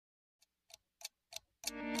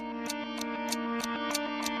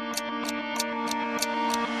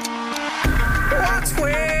What's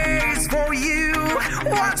waits for you?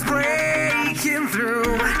 What's breaking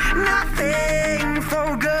through? Nothing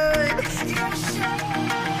for good.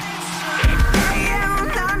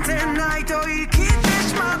なんてないと生きてし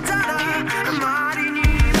まったらあまりにも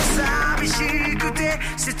寂しくて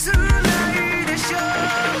切ないでしょ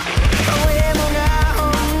誰もが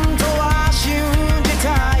本当は信じ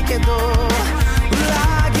たいけど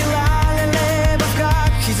裏切られれば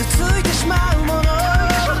深く傷ついてしまうもの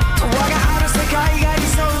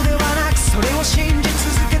それを信じ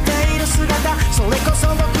続けている姿それこそ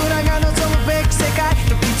僕らが望むべき世界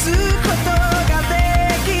と気づくことがで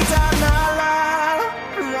きたなら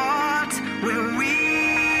What will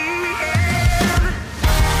we have?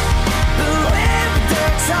 Believe the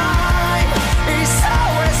time is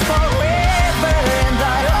always forever and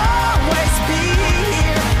I'll always be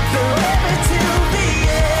here Believe it till the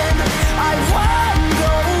end I won't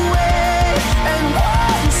go away and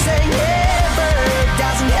won't say never It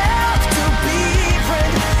doesn't have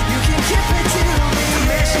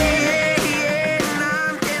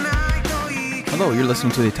Hello, you're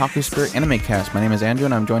listening to the Otaku Spirit Anime Cast. My name is Andrew,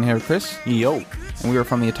 and I'm joined here with Chris. Yo. And we are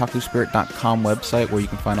from the otakuspirit.com website, where you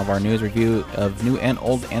can find all of our news, review of new and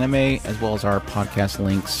old anime, as well as our podcast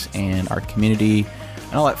links and our community,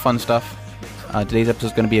 and all that fun stuff. Today's episode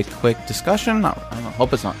is going to be a quick discussion. I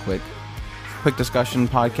hope it's not quick. Quick discussion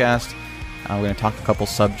podcast. We're going to talk a couple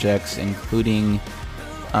subjects, including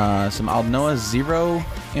some Aldnoah Zero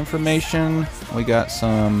information. We got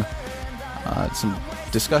some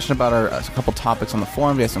discussion about a couple topics on the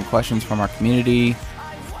forum. We have some questions from our community.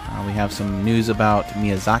 We have some news about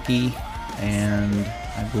Miyazaki, and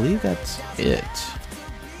I believe that's it.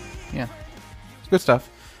 Yeah, it's good stuff.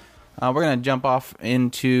 We're going to jump off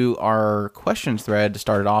into our questions thread to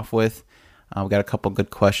start it off with. We got a couple good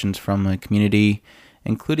questions from the community,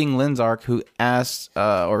 including Linzark, who asked,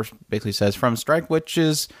 or basically says, from Strike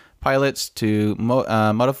Witches pilots to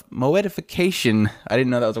moetification. I didn't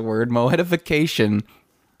know that was a word. Moetification.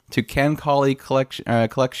 To Kankali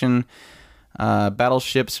collection,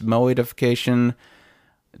 battleships moetification.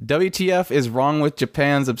 WTF is wrong with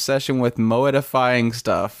Japan's obsession with moetifying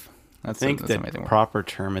stuff? I think the proper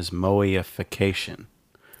term is moeification.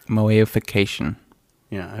 Moeification.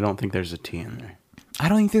 Yeah, I don't think there's a T in there. I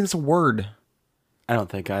don't even think it's a word. I don't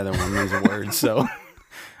think either one means a word, so...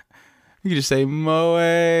 You can just say moe.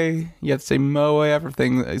 You have to say moe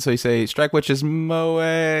everything. So you say Strike Witches moe.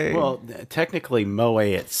 Well, technically, moe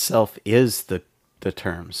itself is the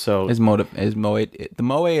term. So the moe is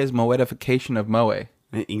moetification of moe.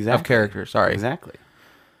 Exactly. Of character. Sorry. Exactly.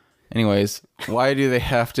 Anyways, why do they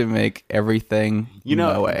have to make everything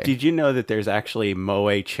moe? Did you know that there's actually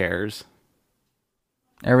moe chairs?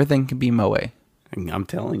 Everything can be moe. I'm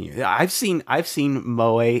telling you, I've seen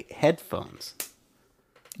moe headphones.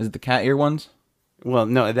 Is it the cat ear ones? Well,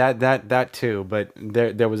 no, that too. But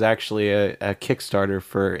there was actually a Kickstarter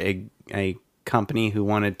for a company who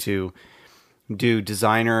wanted to do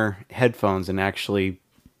designer headphones and actually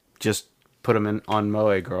just put them on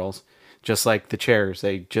moe girls, just like the chairs.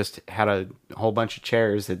 They just had a whole bunch of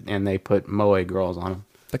chairs and they put moe girls on them.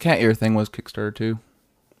 The cat ear thing was Kickstarter too,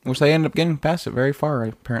 which they ended up getting past it very far,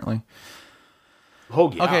 apparently. Oh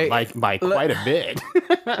yeah, okay. by quite a bit.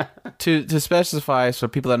 To specify, so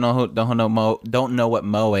people that don't know what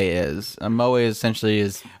moe is. Moe essentially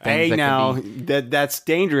is. That's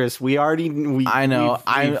dangerous. I know.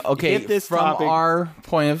 I'm okay. Hit this from topic. Our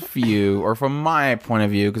point of view, or from my point of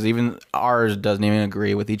view, because even ours doesn't even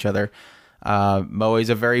agree with each other. Moe is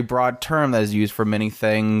a very broad term that is used for many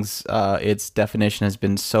things. Its definition has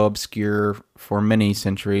been so obscure for many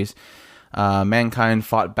centuries. Mankind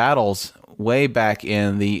fought battles way back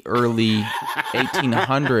in the early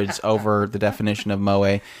 1800s over the definition of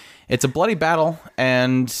moe. It's a bloody battle,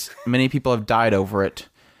 and many people have died over it.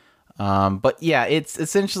 But yeah, it's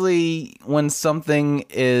essentially when something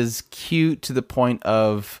is cute to the point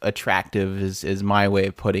of attractive is my way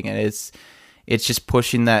of putting it. It's just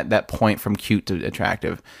pushing that point from cute to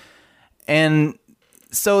attractive. And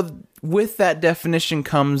so with that definition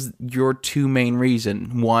comes your two main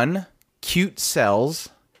reasons. One, cute sells.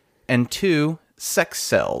 And two, sex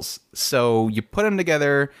sells. So you put them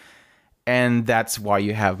together, and that's why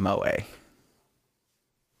you have moe.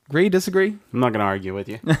 Agree, disagree? I'm not going to argue with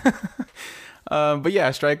you. But yeah,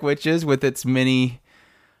 Strike Witches with its many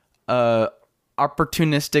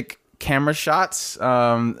opportunistic camera shots.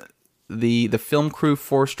 The film crew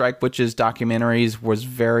for Strike Witches documentaries was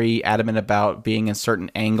very adamant about being in certain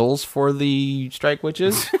angles for the Strike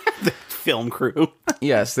Witches. The film crew.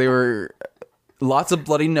 Yes, they were... Lots of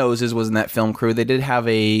bloody noses was in that film crew. They did have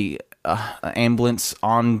a ambulance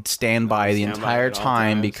on standby the entire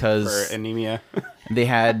time because for anemia. they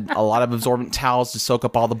had a lot of absorbent towels to soak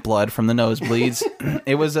up all the blood from the nosebleeds.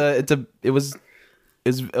 It was a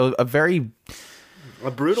very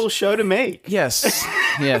brutal show to make. yes.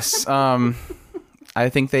 I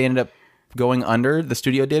think they ended up going under, the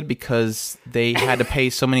studio did, because they had to pay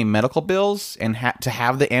so many medical bills and to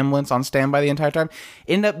have the ambulance on standby the entire time.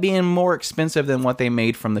 Ended up being more expensive than what they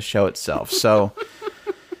made from the show itself. So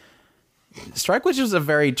Strike Witch is a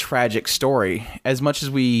very tragic story. As much as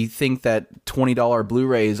we think that $20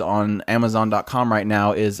 Blu-rays on Amazon.com right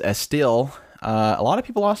now is a steal, a lot of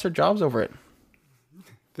people lost their jobs over it.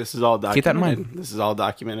 This is all documented. Keep that in mind. This is all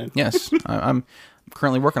documented. Yes, I'm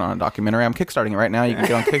currently working on a documentary. I'm kickstarting it right now. You can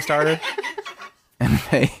get on Kickstarter, and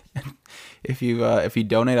if you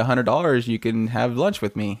donate $100, you can have lunch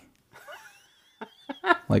with me,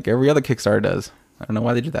 like every other Kickstarter does. I don't know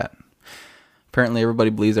why they did that. Apparently, everybody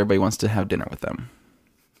believes everybody wants to have dinner with them.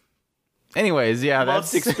 Anyways, yeah,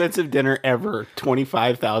 Most that's expensive dinner ever,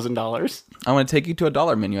 $25,000. I'm going to take you to a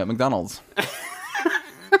 $1 menu at McDonald's.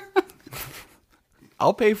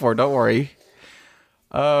 I'll pay for it. Don't worry.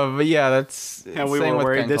 But yeah, that's. And we were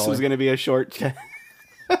worried this was going to be a short.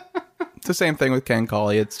 It's the same thing with Ken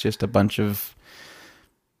Colley. It's just a bunch of.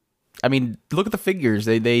 I mean, look at the figures.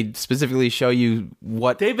 They specifically show you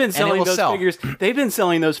what They've been selling those figures. They've been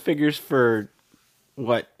selling those figures for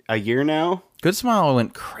what, a year now? Good Smile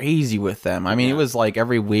went crazy with them. I mean, it was like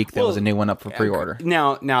every week there was a new one up for pre-order.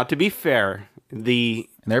 Now to be fair,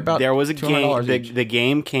 They're about there was a game. each. The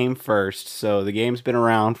game came first, so the game's been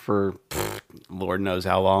around for Lord knows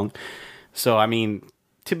how long. So I mean,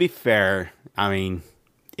 to be fair, I mean,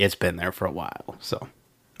 it's been there for a while. So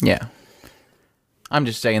yeah, I'm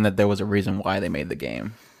just saying that there was a reason why they made the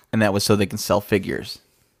game, and that was so they can sell figures.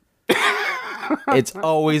 It's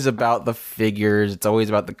always about the figures. It's always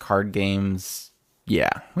about the card games. Yeah,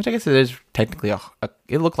 which I guess it is technically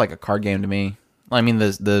it looked like a card game to me. I mean,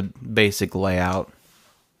 the basic layout.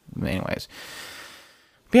 Anyways,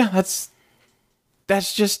 but yeah,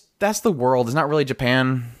 that's the world. It's not really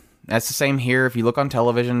Japan. That's the same here. If you look on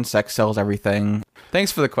television, sex sells everything.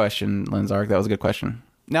 Thanks for the question, Lenzark. That was a good question.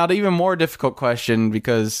 Now, the even more difficult question,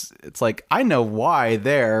 because it's like I know why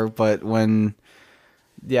there, but when,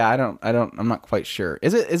 yeah, I'm not quite sure.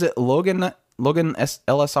 Is it Logan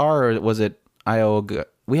LSR, or was it IO?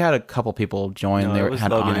 We had a couple people join. No, they it was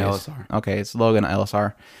had Logan eyes. LSR. Okay, it's Logan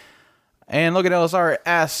LSR. And Logan LSR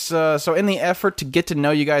asks, so in the effort to get to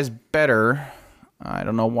know you guys better, I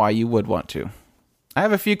don't know why you would want to. I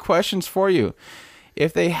have a few questions for you.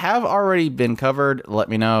 If they have already been covered, let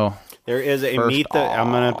me know. There is a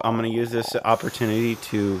I'm gonna use this opportunity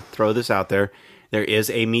to throw this out there. There is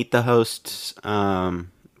a Meet the Hosts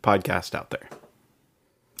podcast out there.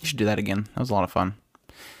 You should do that again. That was a lot of fun.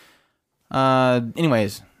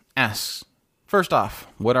 Anyways, asks, first off,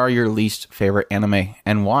 what are your least favorite anime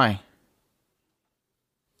and why?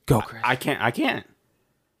 Go, Chris. I can't.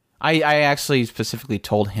 I actually specifically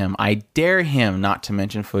told him, I dare him not to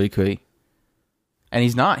mention Furikuri. And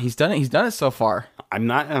he's not. He's done it. He's done it so far. I'm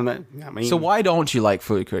not. I mean, so why don't you like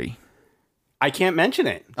Furikuri? I can't mention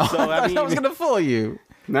it. So, I thought I was going to fool you.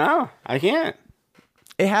 No, I can't.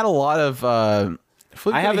 It had a lot of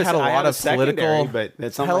Furikuri had a lot of political, but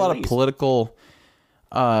it's had a lot of political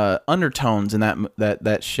undertones in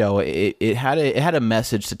that show. It had a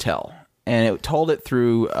message to tell, and it told it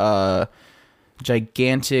through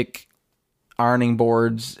gigantic ironing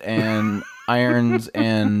boards and irons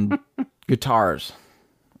and guitars,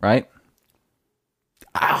 right?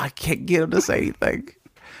 I can't get him to say anything.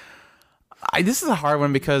 This is a hard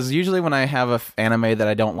one because usually when I have an anime that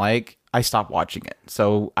I don't like, I stop watching it.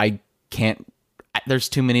 So I can't. There's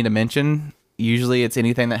too many to mention. Usually it's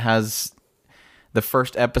anything that has the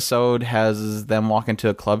first episode has them walk into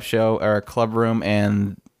a club show or a club room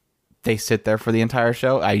and they sit there for the entire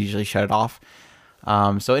show. I usually shut it off.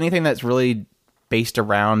 So anything that's really based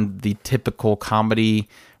around the typical comedy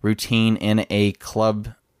routine in a club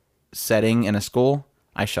setting in a school,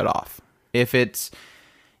 I shut off. If it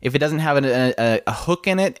doesn't have a hook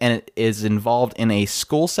in it and it is involved in a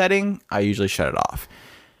school setting, I usually shut it off.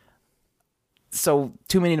 So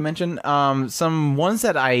too many to mention. Some ones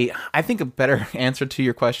that I think a better answer to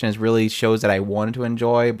your question is really shows that I wanted to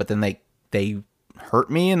enjoy, but then they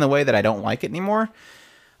hurt me in the way that I don't like it anymore.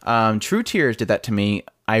 True Tears did that to me.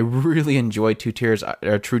 I really enjoyed True Tears.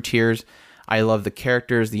 I love the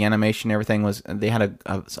characters, the animation, everything they had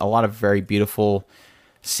a lot of very beautiful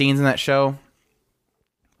scenes in that show.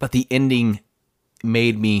 But the ending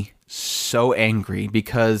made me so angry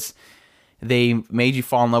because they made you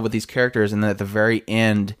fall in love with these characters, and then at the very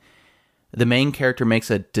end, the main character makes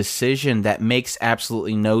a decision that makes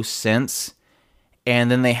absolutely no sense, and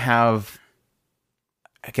then they have,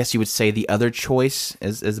 I guess you would say, the other choice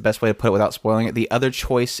is the best way to put it without spoiling it. The other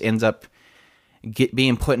choice ends up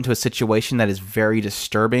being put into a situation that is very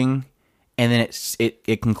disturbing, and then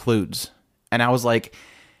it concludes. And I was like,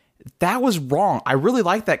 that was wrong. I really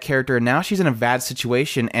like that character, and now she's in a bad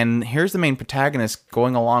situation, and here's the main protagonist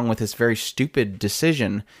going along with this very stupid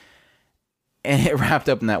decision, and it wrapped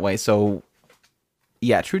up in that way. So,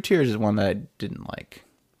 yeah, True Tears is one that I didn't like.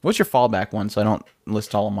 What's your fallback one, so I don't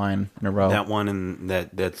list all of mine in a row? That one and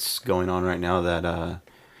that's going on right now, that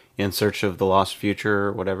In Search of the Lost Future,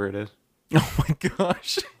 or whatever it is. Oh my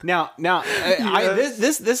gosh! Now,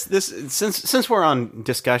 this since we're on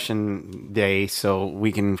discussion day, so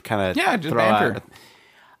we can kind of just banter.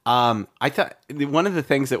 I thought one of the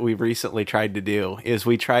things that we recently tried to do is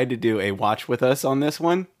we tried to do a watch with us on this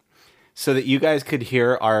one, so that you guys could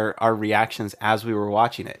hear our reactions as we were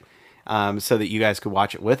watching it, so that you guys could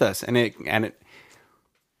watch it with us, and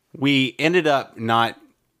we ended up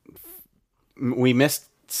we missed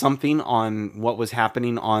something on what was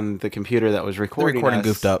happening on the computer that was recording. The recording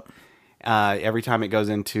goofed up. Every time it goes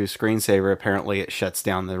into screensaver, apparently it shuts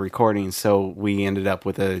down the recording. So we ended up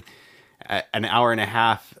with an hour and a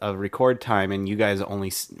half of record time, and you guys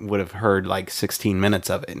only would have heard like 16 minutes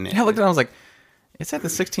of it. And I looked at it, I was like, it's at the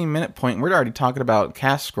 16-minute point. We're already talking about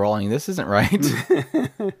cast scrolling. This isn't right.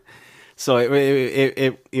 So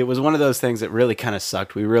it was one of those things that really kind of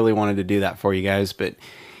sucked. We really wanted to do that for you guys, but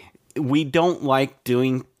we don't like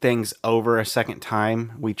doing things over a second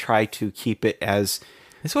time. We try to keep it as...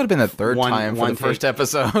 This would have been the third time for the first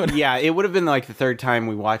episode. Yeah, it would have been like the third time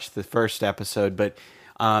we watched the first episode, but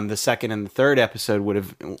the second and the third episode would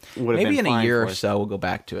have maybe been in a year or us. so we'll go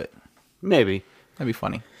back to it. Maybe. That'd be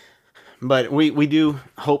funny. But we do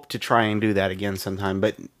hope to try and do that again sometime.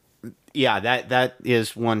 But yeah, that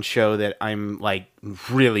is one show that I'm like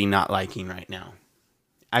really not liking right now.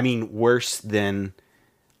 I mean, worse than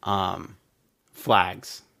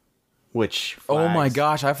Flags. Which Flags, oh my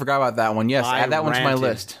gosh, I forgot about that one. Yes, add that one to my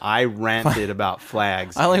list. I ranted about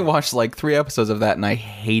Flags. I only watched like 3 episodes of that, and I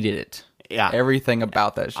hated it. Yeah, everything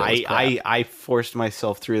about that show. I forced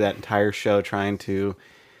myself through that entire show trying to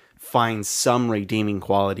find some redeeming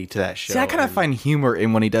quality to that show. See, I kind of find humor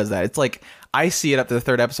in when he does that. It's like I see it up to the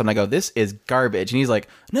 3rd episode, and I go, "This is garbage," and he's like,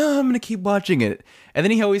 "No, I'm gonna keep watching it." And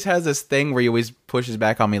then he always has this thing where he always pushes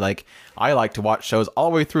back on me, like, I like to watch shows all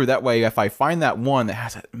the way through. That way, if I find that one that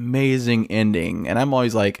has an amazing ending, and I'm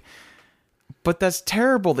always like, but that's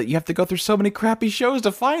terrible that you have to go through so many crappy shows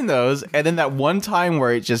to find those. And then that one time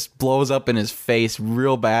where it just blows up in his face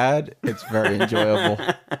real bad, it's very enjoyable.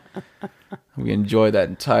 We enjoy that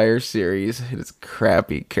entire series. It is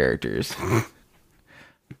crappy characters.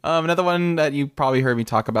 Another one that you probably heard me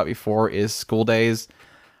talk about before is School Days.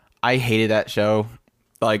 I hated that show,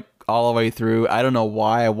 like, all the way through. I don't know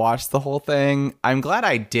why I watched the whole thing. I'm glad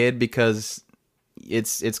I did, because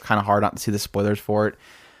it's kind of hard not to see the spoilers for it.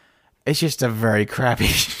 It's just a very crappy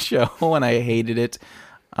show, and I hated it.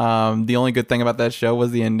 The only good thing about that show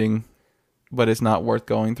was the ending, but it's not worth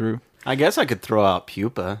going through. I guess I could throw out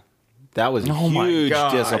Pupa. That was a huge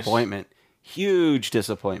disappointment. Huge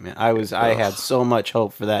disappointment. I had so much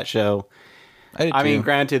hope for that show. I mean,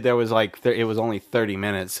 granted, there was like it was only 30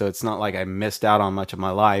 minutes, so it's not like I missed out on much of my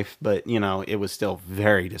life, but you know, it was still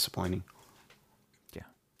very disappointing.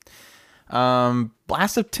 Yeah.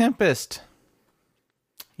 Blast of Tempest.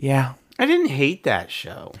 Yeah, I didn't hate that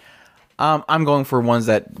show. I'm going for ones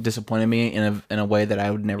that disappointed me in a way that I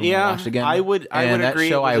would never want to watch again. I would agree.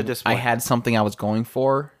 Show, I had something I was going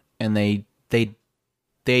for, and they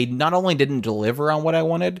not only didn't deliver on what I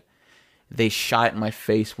wanted, they shot it in my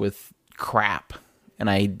face with crap, and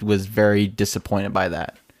I was very disappointed by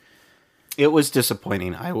that. It was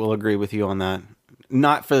disappointing. I will agree with you on that.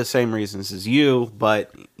 Not for the same reasons as you,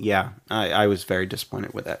 but yeah, I was very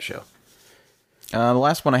disappointed with that show. The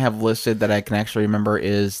last one I have listed that I can actually remember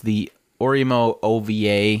is the Orimo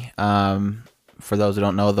OVA. For those who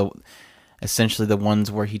don't know, essentially the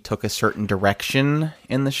ones where he took a certain direction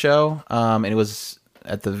in the show, and it was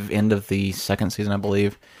at the end of the 2nd season, I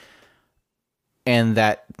believe. And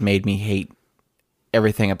that made me hate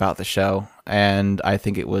everything about the show. And I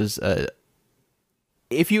think it was...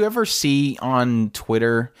 if you ever see on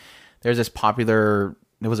Twitter, there's this popular...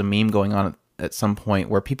 There was a meme going on at some point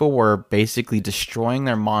where people were basically destroying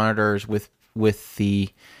their monitors with the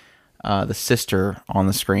sister on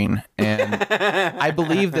the screen. And I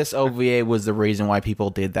believe this OVA was the reason why people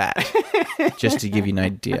did that. Just to give you an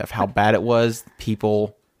idea of how bad it was,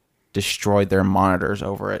 people destroyed their monitors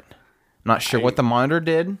over it. not sure what the monitor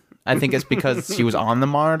did. I think it's because she was on the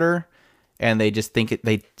monitor, and they just think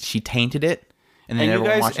she tainted it. And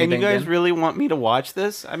you guys really want me to watch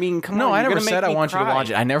this? I mean, come on. No, I never said I want you to watch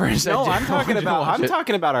it. I never said. No, I'm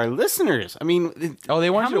talking about our listeners. I mean, they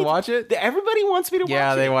want you to watch it. Everybody wants me to watch it.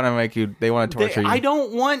 Yeah, they want to make you. They want to torture you. I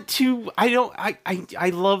don't want to.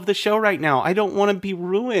 I love the show right now. I don't want to be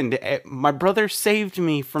ruined. My brother saved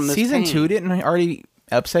me from this. Season pain. 2 didn't already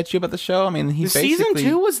upset you about the show. I mean, Season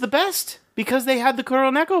 2 was the best because they had the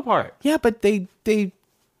Kuroneko part. Yeah, but they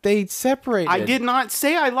separated. I did not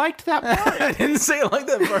say I liked that part. I didn't say I liked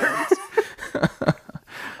that part.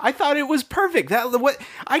 I thought it was perfect.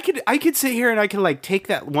 I could sit here and I could like take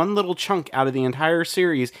that one little chunk out of the entire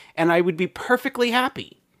series and I would be perfectly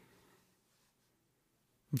happy.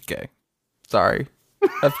 Okay. Sorry.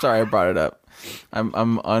 I'm sorry I brought it up.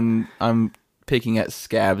 I'm picking at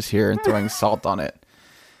scabs here and throwing salt on it.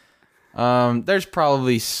 There's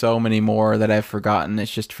probably so many more that I've forgotten.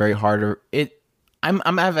 It's just very hard to I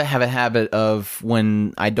have a habit of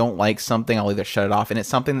when I don't like something, I'll either shut it off, and it's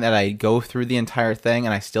something that I go through the entire thing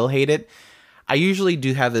and I still hate it. I usually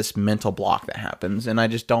do have this mental block that happens, and I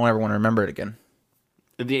just don't ever want to remember it again.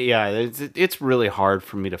 Yeah, it's really hard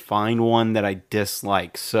for me to find one that I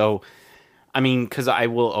dislike. So, I mean, because I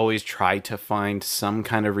will always try to find some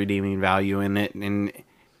kind of redeeming value in it, and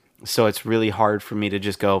so it's really hard for me to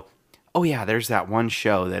just go, oh yeah, there's that one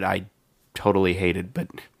show that I totally hated, but...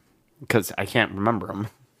 because I can't remember them.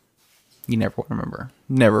 You never want to remember.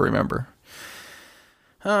 Never remember.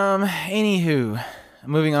 Anywho,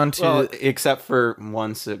 moving on to... Well, except for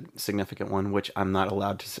one significant one, which I'm not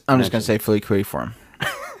allowed to I'm just going to say fully agree for him.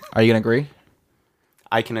 Are you going to agree?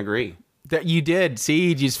 I can agree. That you did. See,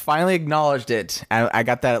 you just finally acknowledged it. I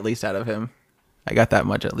got that at least out of him. I got that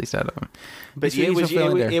much at least out of him. But it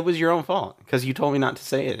was your own fault, because you told me not to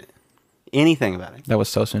say anything about it. That was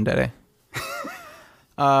so tsundere.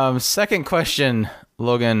 Second question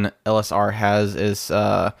Logan LSR has is,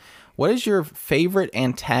 what is your favorite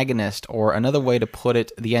antagonist, or another way to put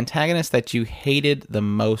it, the antagonist that you hated the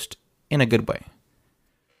most in a good way?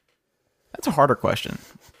 That's a harder question.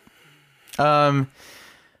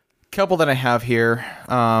 Couple that I have here,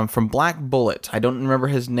 from Black Bullet. I don't remember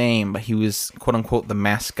his name, but he was quote unquote the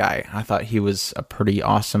mask guy. I thought he was a pretty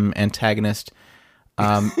awesome antagonist.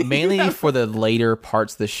 Mainly for the later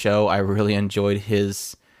parts of the show, I really enjoyed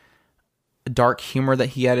his dark humor that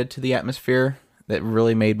he added to the atmosphere. That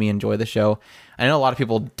really made me enjoy the show. I know a lot of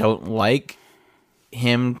people don't like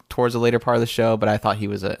him towards the later part of the show, but I thought he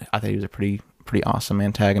was a pretty awesome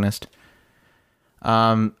antagonist.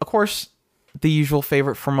 Of course, the usual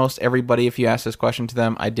favorite for most everybody. If you ask this question to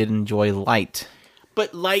them, I did enjoy Light.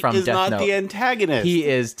 But Light is not the antagonist. He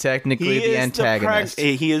is technically the antagonist.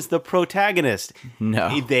 He is the protagonist. No.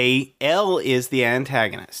 L is the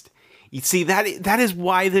antagonist. You see, that is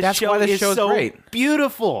why the show is so great.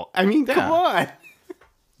 Beautiful. I mean, come on.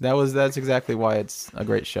 That's exactly why it's a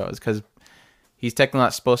great show. Is because he's technically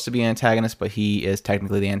not supposed to be an antagonist, but he is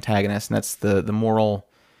technically the antagonist, and that's the moral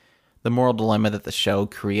dilemma that the show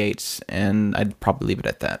creates, and I'd probably leave it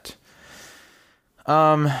at that.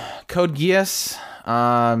 Code Geass.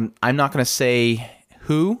 I'm not going to say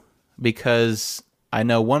who, because I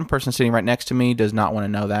know one person sitting right next to me does not want to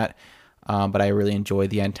know that, but I really enjoy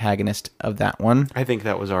the antagonist of that one. I think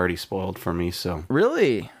that was already spoiled for me, so...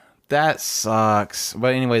 Really? That sucks.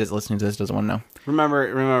 But anybody that's listening to this doesn't want to know.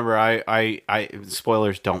 Remember, I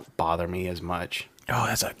spoilers don't bother me as much. Oh,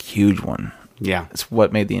 that's a huge one. Yeah. It's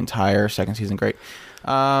what made the entire second season great.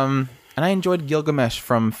 And I enjoyed Gilgamesh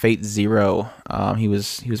from Fate Zero. He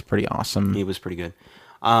was pretty awesome. He was pretty good.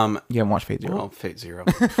 You haven't watched Fate Zero? Well, Fate Zero.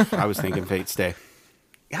 I was thinking Fate Stay.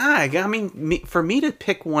 Yeah, I mean, for me to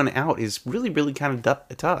pick one out is really, really kind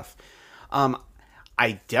of tough.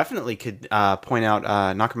 I definitely could point out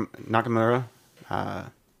Nakamura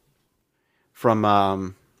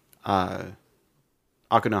from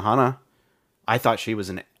Akunohana. I thought she was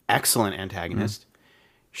an excellent antagonist. Mm-hmm.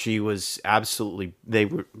 She was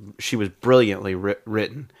she was brilliantly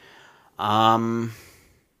written.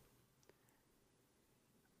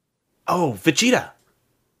 Vegeta.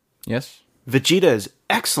 Yes. Vegeta is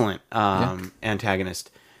excellent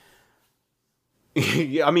antagonist.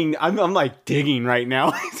 I mean, I'm like digging right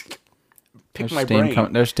now. Pick my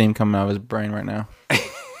brain. There's steam coming out of his brain right now.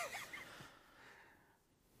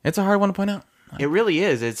 It's a hard one to point out. It really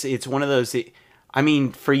is. It's one of those. I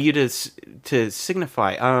mean, for you to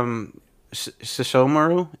signify,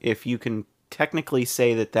 Sesshomaru, if you can technically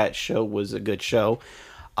say that show was a good show,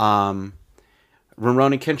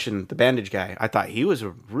 Rurouni Kenshin, the bandage guy. I thought he was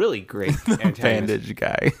a really great antagonist. Bandage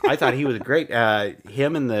guy. I thought he was great.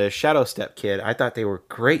 Him and the Shadow Step kid, I thought they were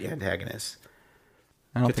great antagonists.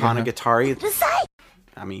 Katana Gatari.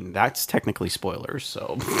 I mean, that's technically spoilers,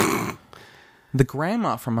 so... The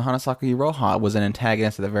grandma from Hanasaku Iroha was an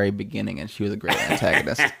antagonist at the very beginning, and she was a great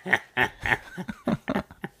antagonist.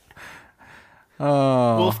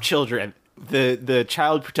 Wolf Children, the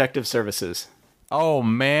Child Protective Services. Oh,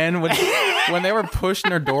 man. When they were pushing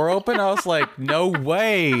their door open, I was like, no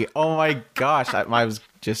way. Oh, my gosh. I was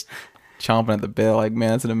just chomping at the bit. Like,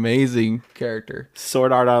 man, that's an amazing character.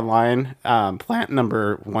 Sword Art Online, plant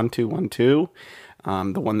number 1212.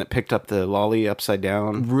 The one that picked up the lolly upside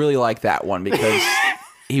down. Really like that one because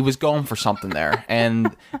he was going for something there.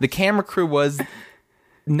 And the camera crew was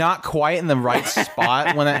not quite in the right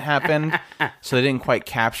spot when that happened. So they didn't quite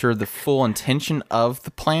capture the full intention of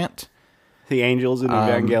the plant. The Angels in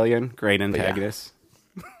Evangelion, great antagonists.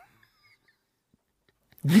 Yeah.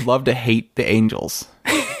 You love to hate the Angels.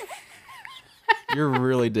 You're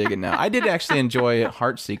really digging now. I did actually enjoy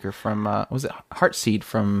Heartseeker from, was it Heartseed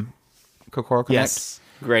from Kokoro Connect? Yes.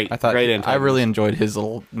 Great. I thought great antagonist. I really enjoyed his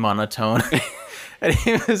little monotone. And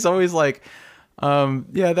he was always like,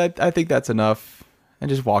 I think that's enough. And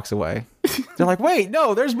just walks away. They're like, wait,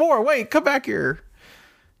 no, there's more. Wait, come back here.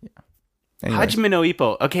 Hajime no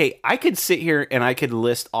Ippo. Okay, I could sit here and I could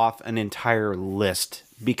list off an entire list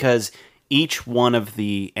because each one of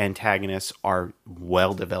the antagonists are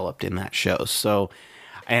well developed in that show. So,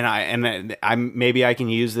 and I maybe I can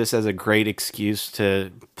use this as a great excuse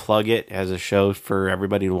to plug it as a show for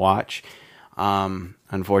everybody to watch.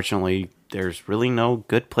 Unfortunately, there's really no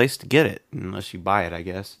good place to get it unless you buy it, I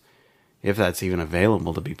guess, if that's even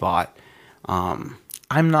available to be bought. I'm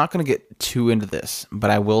not going to get too into this, but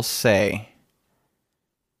I will say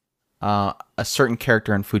a certain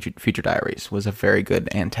character in Future Diaries was a very good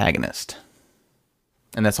antagonist.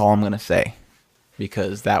 And that's all I'm going to say,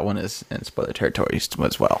 because that one is in spoiler territory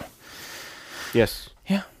as well. Yes.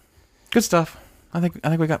 Yeah. Good stuff. I think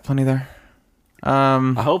we got plenty there.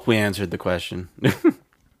 I hope we answered the question.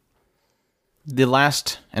 The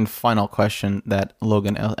last and final question that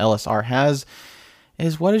Logan LSR has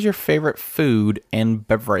is, what is your favorite food and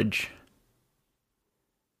beverage?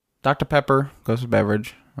 Dr. Pepper goes with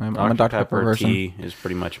beverage. I'm a Dr. Pepper person. Tea is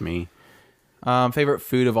pretty much me. Favorite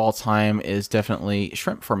food of all time is definitely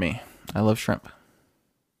shrimp for me. I love shrimp.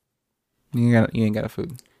 You ain't got a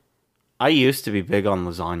food. I used to be big on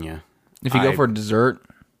lasagna. If you go for a dessert,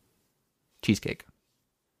 cheesecake.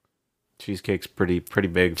 Cheesecake's pretty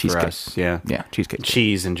big for us. Yeah. Yeah, cheesecake.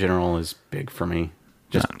 Cheese in general is big for me.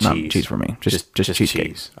 Just cheese. Not cheese for me. Just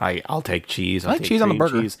cheesecake. Cheese. I'll take cheese. I like cheese on the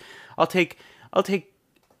burger. Cheese. I'll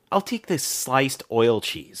take the sliced oil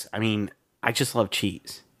cheese. I mean, I just love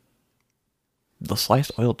cheese. The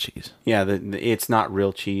sliced oil cheese. Yeah, it's not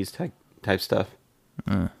real cheese type stuff.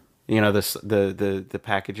 You know, the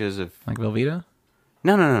packages of like Velveeta?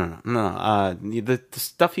 No. The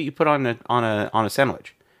stuff that you put on a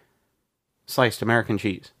sandwich. Sliced American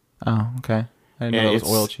cheese. Oh, okay. I didn't know that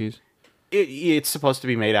was oil cheese. It's supposed to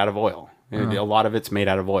be made out of oil. A lot of it's made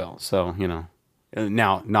out of oil. So, you know.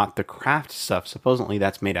 Now, not the Kraft stuff. Supposedly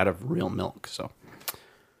that's made out of real milk. So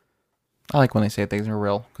I like when they say things are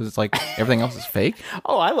real, because it's like everything else is fake.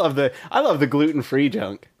 Oh, I love the gluten-free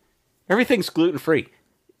junk. Everything's gluten-free.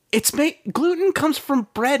 Gluten comes from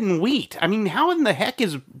bread and wheat. I mean, how in the heck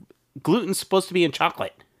is gluten supposed to be in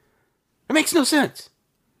chocolate? It makes no sense.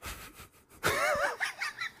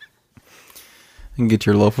 You can get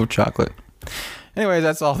your loaf of chocolate. Anyways,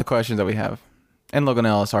 that's all the questions that we have. And Logan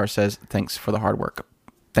LSR says, thanks for the hard work.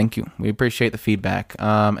 Thank you. We appreciate the feedback.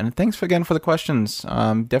 And thanks again for the questions.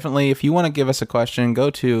 Definitely, if you want to give us a question, go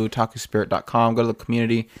to takuspirit.com, go to the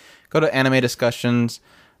community, go to anime discussions,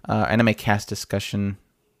 anime cast discussion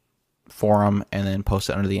forum, and then post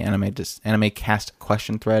it under the anime cast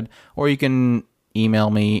question thread. Or you can email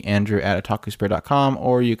me, Andrew, at otakuspirit.com,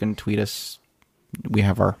 or you can tweet us. We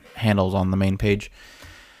have our handles on the main page.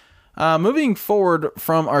 Moving forward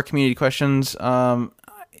from our community questions, kind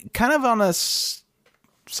of on a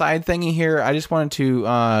side thingy here, I just wanted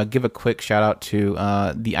to give a quick shout out to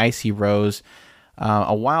the Icy Rose.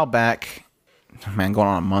 A while back, man, going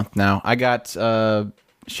on a month now, I got Shinra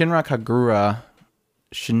Kagura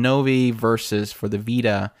Shinobi Versus for the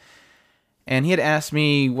Vita, and he had asked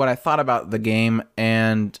me what I thought about the game,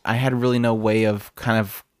 and I had really no way of kind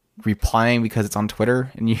of replying because it's on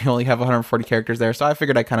Twitter, and you only have 140 characters there, so I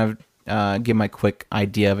figured I'd kind of give my quick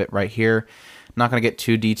idea of it right here. Not going to get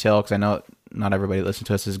too detailed because I know not everybody listens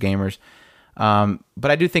to us as gamers,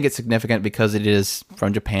 but I do think it's significant because it is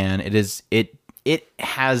from Japan. It it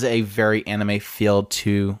has a very anime feel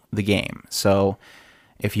to the game. So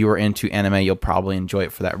if you were into anime, you'll probably enjoy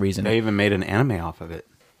it for that reason. They even made an anime off of it.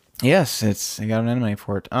 Yes, they got an anime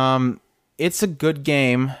for it. It's a good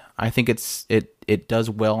game. I think it does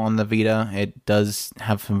well on the Vita. It does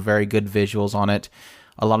have some very good visuals on it.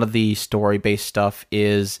 A lot of the story-based stuff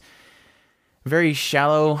is very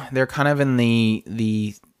shallow. They're kind of in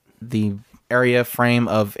the area frame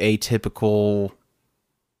of a typical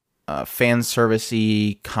fan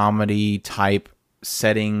servicey comedy type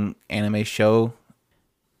setting anime show.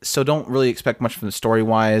 So don't really expect much from the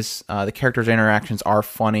story-wise. The characters' interactions are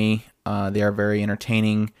funny. They are very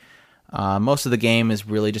entertaining. Most of the game is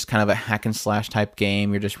really just kind of a hack and slash type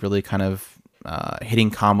game. You're just really kind of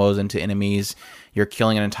hitting combos into enemies. You're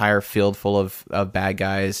killing an entire field full of bad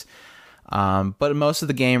guys. But most of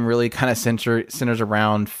the game really kind of centers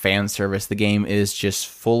around fan service. The game is just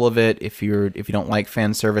full of it. If you don't like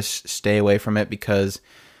fan service, stay away from it because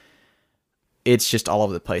it's just all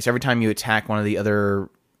over the place. Every time you attack one of the other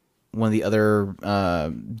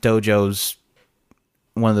dojos,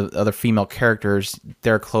 one of the other female characters,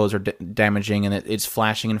 their clothes are damaging, and it's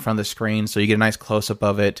flashing in front of the screen, so you get a nice close up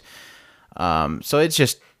of it. So it's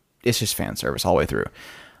just fan service all the way through.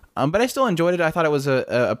 But I still enjoyed it. I thought it was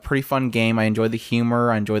a pretty fun game. I enjoyed the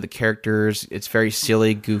humor. I enjoyed the characters. It's very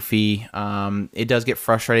silly, goofy. It does get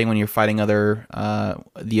frustrating when you're fighting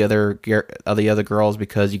the other girls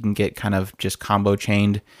because you can get kind of just combo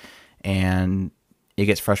chained, and it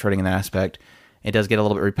gets frustrating in that aspect. It does get a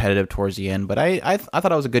little bit repetitive towards the end, but I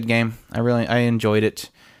thought it was a good game. I enjoyed it.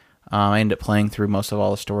 I ended up playing through most of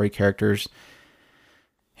all the story characters,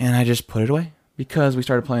 and I just put it away because we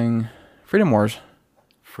started playing Freedom Wars.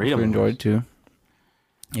 Freedom Wars. Enjoyed too.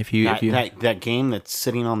 If you that game that's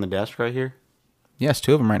sitting on the desk right here. Yes,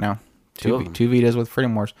 2 of them right now. Two Vitas with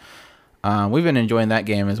Freedom Wars. We've been enjoying that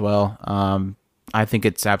game as well. I think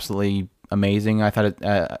it's absolutely amazing. I thought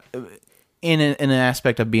it. In an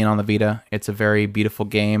aspect of being on the Vita, it's a very beautiful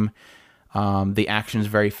game. The action is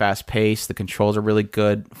very fast paced. The controls are really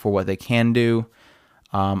good for what they can do.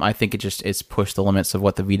 I think it's pushed the limits of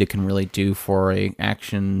what the Vita can really do for a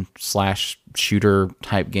action / shooter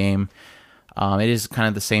type game. It is kind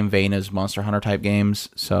of the same vein as Monster Hunter type games,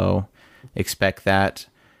 so expect that.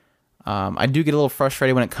 I do get a little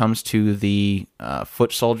frustrated when it comes to the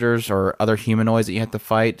foot soldiers or other humanoids that you have to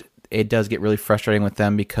fight. It does get really frustrating with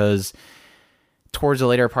them because towards the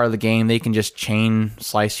later part of the game, they can just chain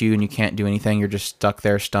slice you and you can't do anything. You're just stuck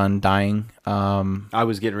there, stunned, dying. I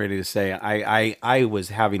was getting ready to say, I was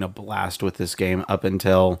having a blast with this game up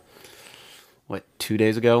until, 2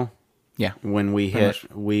 days ago? Yeah. When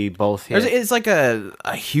we both hit. It's like a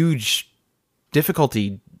huge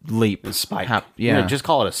difficulty leap. A spike. Yeah. Just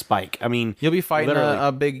call it a spike. I mean, you'll be fighting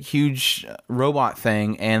a big, huge robot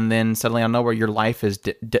thing, and then suddenly out of nowhere, your life is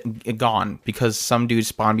gone because some dude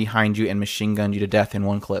spawned behind you and machine gunned you to death in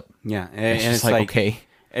one clip. Yeah, and it's like okay.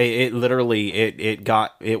 It literally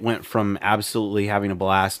it went from absolutely having a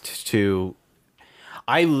blast to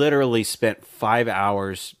I literally spent 5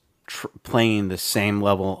 hours playing the same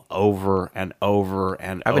level over and over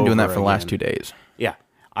and over. I've been doing that for the last 2 days. Yeah,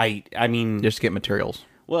 I mean, just to get materials.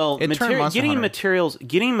 Well, getting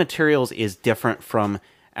materials is different from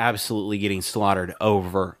absolutely getting slaughtered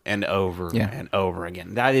over and over and over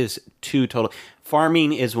again. That is two total.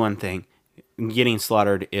 Farming is one thing. Getting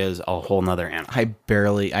slaughtered is a whole nother animal.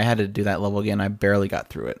 I had to do that level again. I barely got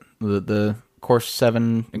through it. The Course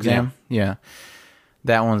 7 exam. Yeah.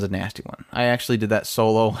 That one's a nasty one. I actually did that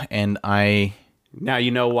solo, and Now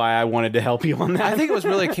you know why I wanted to help you on that. I think it was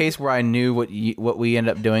really a case where I knew what we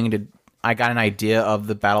ended up doing. I got an idea of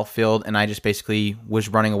the battlefield, and I just basically was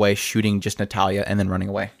running away, shooting just Natalia, and then running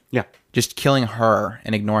away. Yeah. Just killing her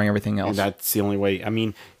and ignoring everything else. And that's the only way. I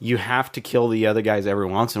mean, you have to kill the other guys every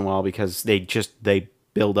once in a while because they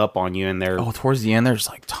build up on you, and they're... Oh, towards the end, there's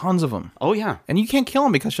like tons of them. Oh, yeah. And you can't kill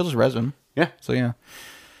them because she'll just res them. Yeah. So, yeah.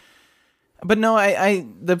 But no,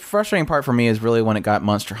 the frustrating part for me is really when it got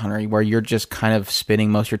Monster Hunter, where you're just kind of spending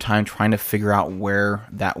most of your time trying to figure out where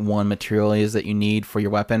that one material is that you need for your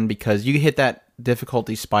weapon, because you hit that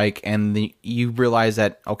difficulty spike and you realize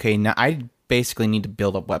that, okay, now I basically need to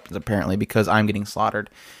build up weapons apparently because I'm getting slaughtered.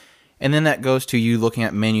 And then that goes to you looking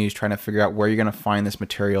at menus trying to figure out where you're going to find this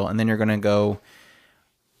material, and then you're going to go,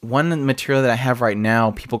 one material that I have right now,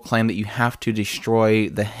 people claim that you have to destroy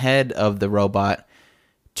the head of the robot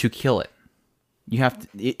to kill it.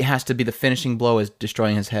 It has to be the finishing blow is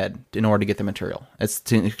destroying his head in order to get the material. It's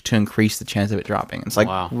to increase the chance of it dropping. It's like,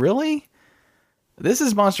 wow. Really? This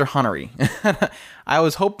is Monster Hunter-y. I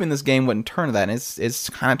was hoping this game wouldn't turn to that, and it's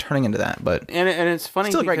kind of turning into that. But and it's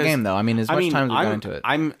funny. Still a great game, though. I mean, as much time as we got into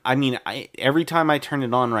it. Every time I turn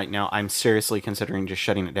it on right now, I'm seriously considering just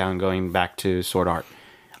shutting it down and going back to Sword Art.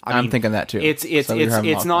 I'm thinking that too. It's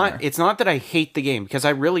not that I hate the game, because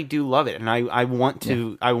I really do love it, and I want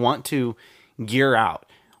to gear out,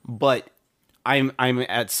 but I'm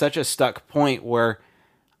at such a stuck point where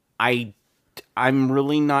I'm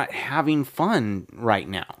really not having fun right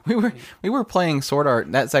now. We were playing Sword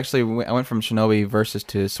Art. That's actually, I went from Shinobi Versus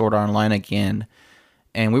to Sword Art Online again,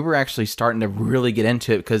 and we were actually starting to really get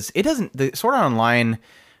into it, because the Sword Art Online,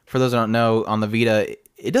 for those who don't know, on the Vita,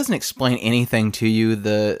 it doesn't explain anything to you.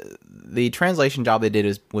 The translation job they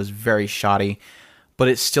did was very shoddy, but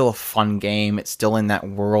it's still a fun game. It's still in that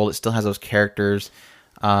world. It still has those characters.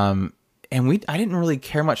 And I didn't really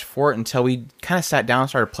care much for it until we kind of sat down and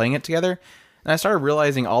started playing it together. And I started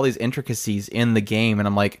realizing all these intricacies in the game, and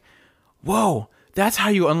I'm like, whoa, that's how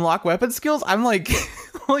you unlock weapon skills? I'm like,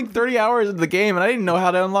 like 30 hours into the game, and I didn't know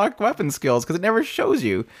how to unlock weapon skills, because it never shows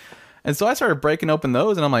you. And so I started breaking open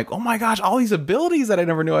those, and I'm like, oh my gosh, all these abilities that I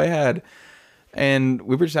never knew I had. And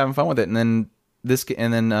we were just having fun with it. And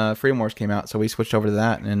then Freedom Wars came out, so we switched over to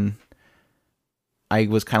that, and I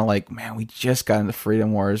was kind of like, man, we just got into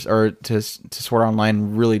Freedom Wars, or to Sword Art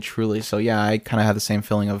Online really, truly. So yeah, I kind of had the same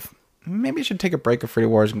feeling of, maybe I should take a break of Freedom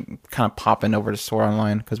Wars and kind of pop in over to Sword Art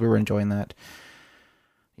Online, because we were enjoying that.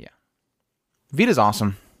 Yeah. Vita's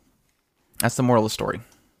awesome. That's the moral of the story.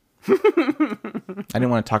 I didn't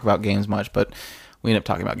want to talk about games much, but we ended up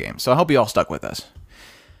talking about games. So I hope you all stuck with us.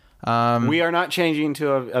 We are not changing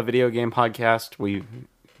to a video game podcast. We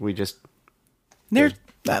just... They're,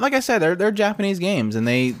 like I said, they're Japanese games, and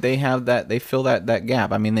they have that, they fill that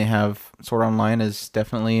gap. I mean, they have Sword Art Online is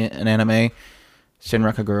definitely an anime.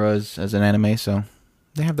 Shinra Kagura is an anime, so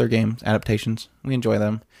they have their games adaptations. We enjoy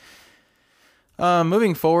them.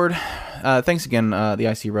 Moving forward, thanks again, the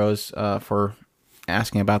IC Rose, for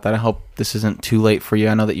asking about that. I hope this isn't too late for you.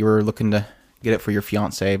 I know that you were looking to get it for your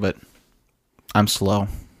fiance, but I'm slow.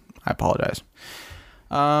 I apologize.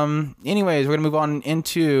 Anyways, we're gonna move on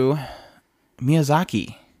into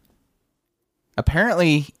Miyazaki.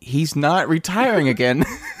 Apparently, he's not retiring again.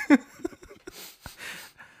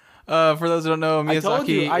 For those who don't know,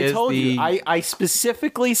 Miyazaki I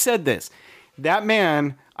specifically said this. That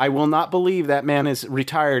man, I will not believe that man is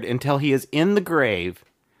retired until he is in the grave.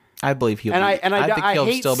 I believe he'll. I think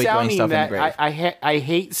he'll still be doing stuff in the grave. I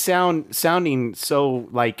hate sounding so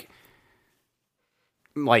like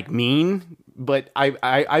mean, but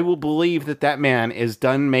I will believe that man is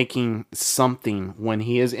done making something when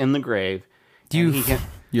he is in the grave.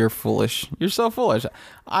 You're foolish. You're so foolish.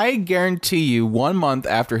 I guarantee you, 1 month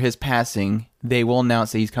after his passing, they will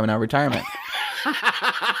announce that he's coming out of retirement.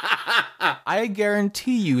 I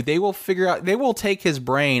guarantee you, they will figure out. They will take his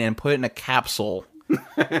brain and put it in a capsule.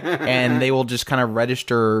 And they will just kind of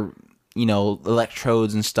register,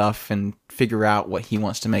 electrodes and stuff, and figure out what he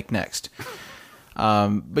wants to make next.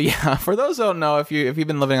 But yeah, for those who don't know, if you've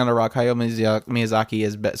been living on a rock, Hayao Miyazaki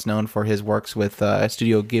is best known for his works with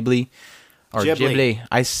Studio Ghibli, or Ghibli.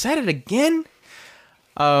 I said it again.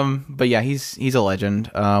 But yeah, he's a legend.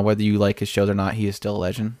 Whether you like his shows or not, he is still a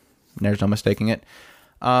legend. There's no mistaking it.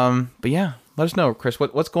 But yeah, let us know, Chris.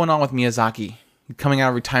 What's going on with Miyazaki coming out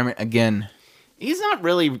of retirement again? He's not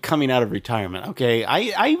really coming out of retirement, okay?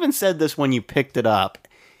 I even said this when you picked it up.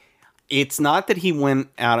 It's not that he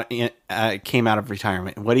came out of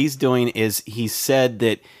retirement. What he's doing is, he said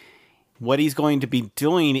that what he's going to be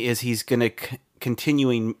doing is he's going to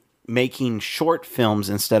continuing making short films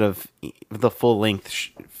instead of the full-length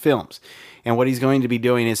films. And what he's going to be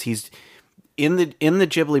doing is, he's in the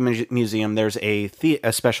Ghibli Museum, there's a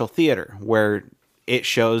special theater where it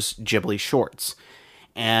shows Ghibli shorts.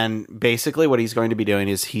 And basically what he's going to be doing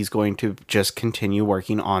is he's going to just continue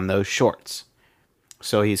working on those shorts.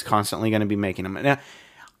 So he's constantly going to be making them. Now,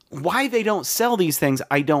 why they don't sell these things,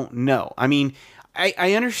 I don't know. I mean,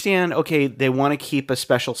 I understand, okay, they want to keep a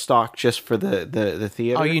special stock just for the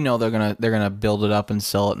theater. Oh, they're gonna build it up and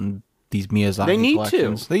sell it in these Miyazaki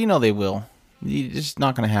collections. They will. It's just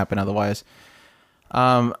not going to happen otherwise.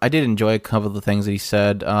 I did enjoy a couple of the things that he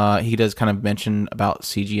said. He does kind of mention about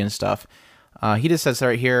CG and stuff. He just says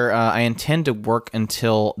right here, I intend to work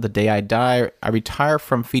until the day I die. I retire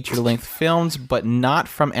from feature-length films, but not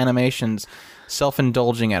from animations,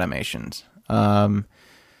 self-indulging animations.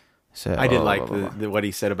 So I did like what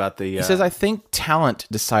he said about the... He says, I think talent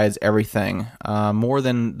decides everything. More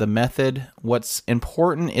than the method, what's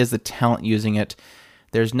important is the talent using it.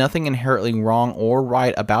 There's nothing inherently wrong or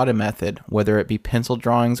right about a method, whether it be pencil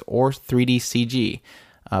drawings or 3D CG.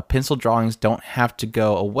 Pencil drawings don't have to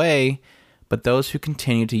go away, but those who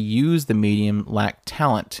continue to use the medium lack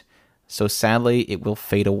talent. So sadly, it will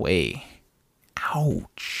fade away.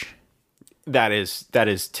 Ouch. That is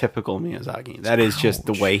typical Miyazaki. That is just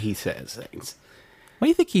the way he says things. What do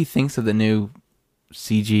you think he thinks of the new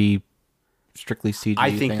CG, strictly CG?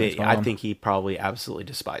 I think he probably absolutely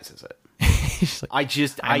despises it. He's like, I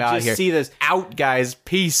just here. see this. Out, guys,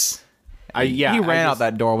 peace. He ran out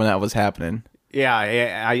that door when that was happening. Yeah,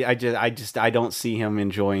 I don't see him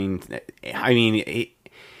enjoying. I mean,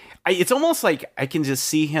 it's almost like I can just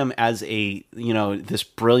see him as a this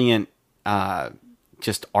brilliant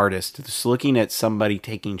just artist, just looking at somebody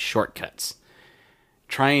taking shortcuts,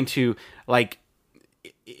 trying to like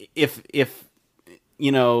if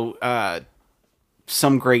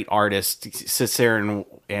some great artist sits there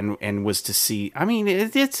and was to see. I mean,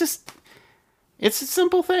 it's a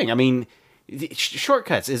simple thing. I mean,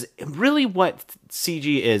 shortcuts is really what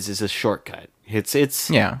CG is a shortcut. It's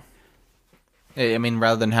yeah. I mean,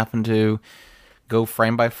 rather than having to go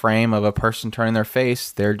frame by frame of a person turning their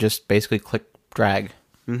face, they're just basically click drag.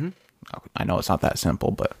 Mm-hmm. I know it's not that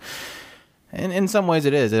simple, but in some ways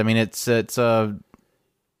it is. I mean, it's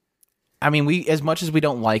I mean, we, as much as we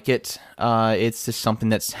don't like it, it's just something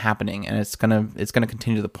that's happening, and it's gonna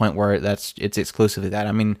continue to the point where it's exclusively that.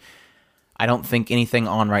 I mean, I don't think anything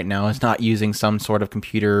on right now is not using some sort of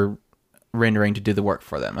computer rendering to do the work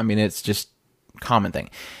for them. I mean, it's just a common thing.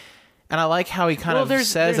 And I like how he kind of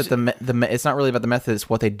says that it's not really about the method; it's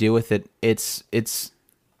what they do with it. It's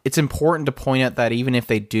important to point out that even if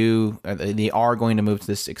they are going to move to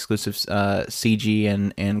this exclusive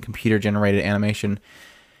CG and computer generated animation,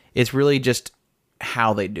 it's really just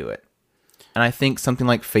how they do it. And I think something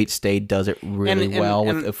like Fate Stay does it really well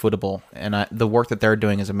with Ufotable, and the work that they're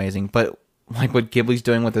doing is amazing. But like what Ghibli's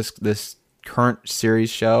doing with this current series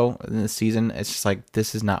show in this season, it's just like,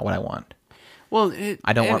 this is not what I want. Well,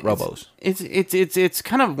 I don't want robos. It's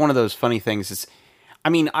kind of one of those funny things. I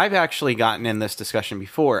mean, I've actually gotten in this discussion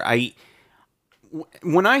before.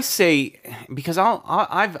 When I say, because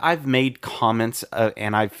I've made comments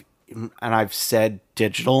and I've said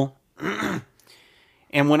digital,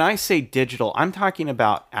 and when I say digital, I'm talking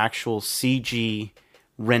about actual CG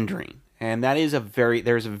rendering, and that is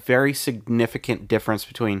there's a very significant difference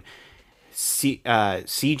between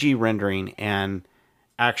CG rendering and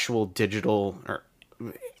actual digital or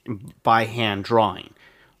by hand drawing,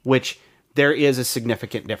 which there is a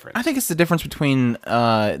significant difference. I think it's the difference between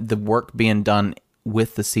the work being done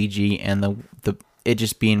with the CG and the it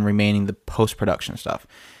just being remaining the post-production stuff.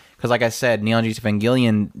 Because like I said, Neon Genesis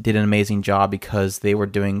Evangelion did an amazing job because they were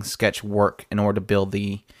doing sketch work in order to build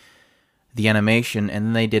the animation, and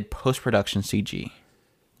then they did post-production CG,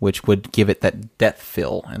 which would give it that depth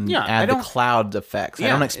fill and add the cloud effects. I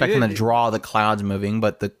don't expect them to draw the clouds moving,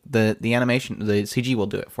 but the animation, the CG will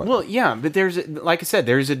do it for them. Well, yeah, but like I said,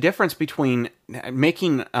 there's a difference between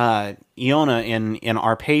making Iona in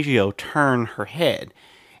Arpeggio turn her head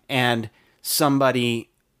and somebody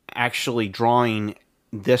actually drawing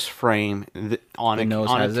this frame on a tablet. The nose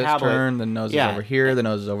has this turn, the nose is over here, the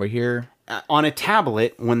nose is over here. On a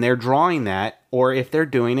tablet, when they're drawing that, or if they're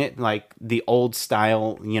doing it like the old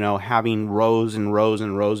style, having rows and rows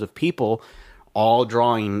and rows of people all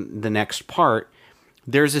drawing the next part,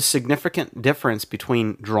 there's a significant difference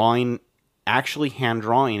between actually hand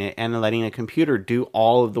drawing it and letting a computer do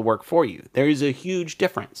all of the work for you. There is a huge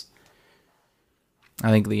difference. I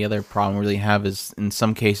think the other problem we really have is in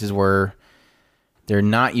some cases where they're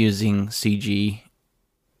not using CG.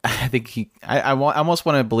 I think I almost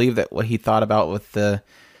want to believe that what he thought about with the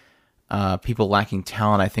people lacking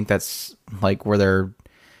talent, I think that's like where they're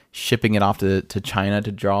shipping it off to China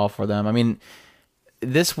to draw for them. I mean,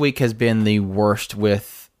 this week has been the worst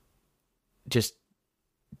with just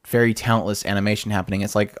very talentless animation happening.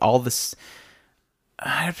 It's like all this,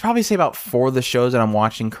 I'd probably say about 4 of the shows that I'm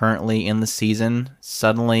watching currently in the season,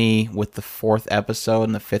 suddenly with the 4th episode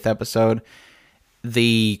and the 5th episode,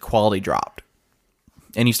 the quality dropped.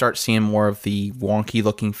 And you start seeing more of the wonky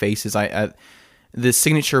looking faces. The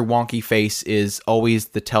signature wonky face is always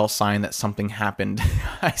the tell sign that something happened.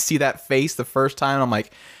 I see that face the first time, I'm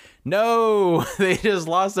like, no, they just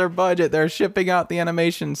lost their budget. They're shipping out the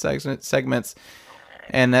animation segments.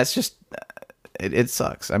 And that's just, it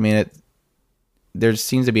sucks. I mean, there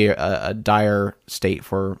seems to be a dire state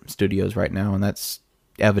for studios right now, and that's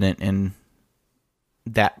evident in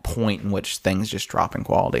that point in which things just drop in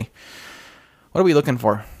quality. What are we looking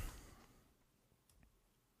for?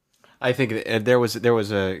 I think there was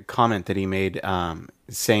a comment that he made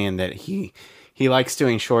saying that he likes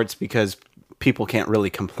doing shorts because people can't really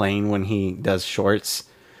complain when he does shorts.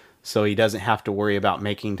 so he doesn't have to worry about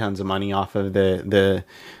making tons of money off of the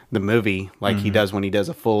movie like he does when he does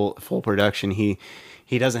a full production. He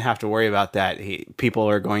doesn't have to worry about that. People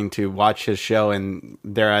are going to watch his show and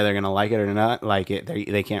they're either going to like it or not like it.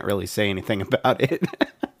 They can't really say anything about it.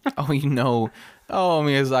 Oh,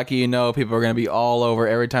 Miyazaki, people are going to be all over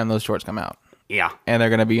every time those shorts come out. Yeah. And they're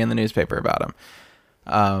going to be in the newspaper about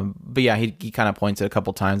them. But yeah, he kind of points at a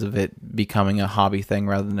couple times of it becoming a hobby thing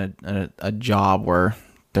rather than a job where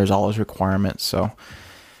there's all those requirements. So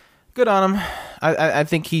good on him. I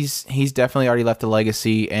think he's definitely already left a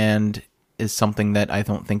legacy and is something that I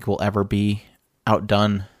don't think will ever be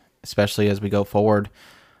outdone, especially as we go forward.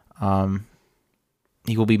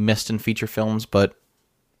 He will be missed in feature films, but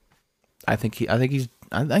I think he's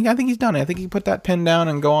done. I think he put that pen down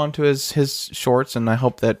and go on to his shorts, and I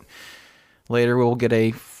hope that later we'll get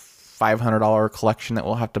a $500 collection that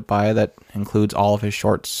we'll have to buy that includes all of his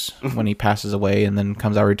shorts when he passes away and then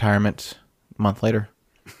comes out of retirement a month later.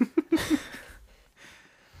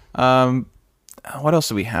 What else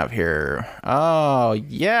do we have here? Oh,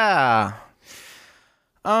 yeah.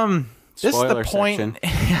 This is the point.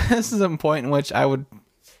 This is a point in which I would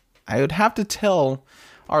have to tell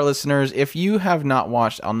our listeners, if you have not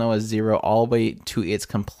watched Aldnoah Zero all the way to its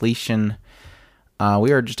completion,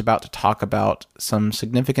 we are just about to talk about some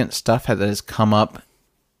significant stuff that has come up.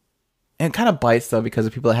 And it kind of bites, though, because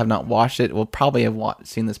the people that have not watched it will probably have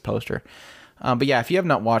seen this poster. But yeah, if you have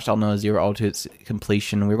not watched Aldnoah Zero all to its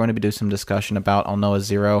completion, we're going to be doing some discussion about Aldnoah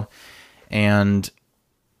Zero. And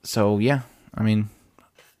so, yeah, I mean,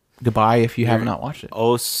 goodbye if you have not watched it.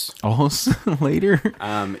 Os later.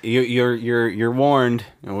 You're warned.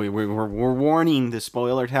 We're warning. The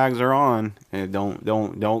spoiler tags are on.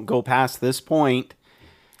 Don't go past this point.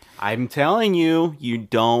 I'm telling you, you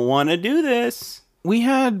don't want to do this. We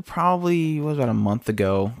had probably, about a month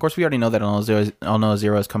ago. Of course, we already know that Aldnoah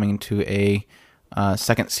Zero is coming into a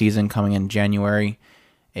second season coming in January.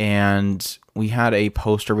 And we had a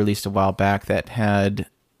poster released a while back that had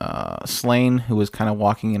Slain, who was kind of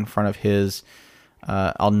walking in front of his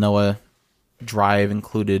Aldnoah drive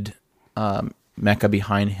included mecha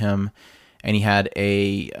behind him. And he had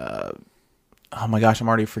a... oh my gosh, I'm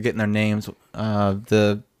already forgetting their names. What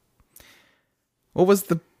was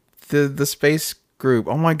the space group?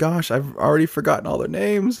 Oh my gosh, I've already forgotten all their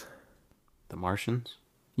names. The Martians?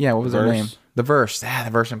 Yeah, what was their name? The Verse. The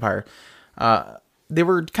Verse Empire. They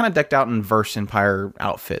were kind of decked out in Verse Empire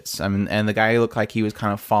outfits. I mean, and the guy looked like he was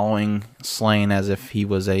kind of following Slain as if he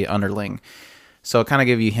was a underling. So it kind of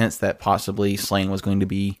gave you hints that possibly Slain was going to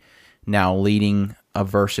be now leading a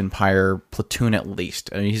Verse Empire platoon at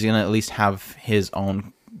least. I mean, he's going to at least have his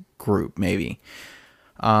own group, maybe.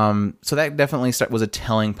 So that definitely was a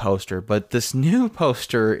telling poster, but this new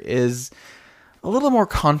poster is a little more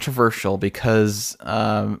controversial because,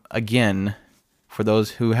 again, for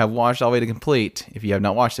those who have watched all the way to complete, if you have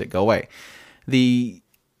not watched it, go away. The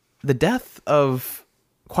death of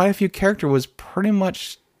quite a few characters was pretty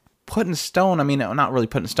much put in stone. I mean, not really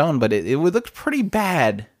put in stone, but it looked pretty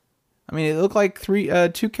bad. I mean, it looked like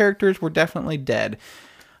two characters were definitely dead.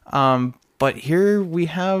 But here we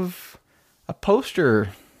have a poster,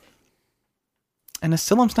 and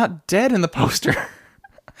Asylum's not dead in the poster.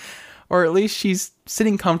 Or at least she's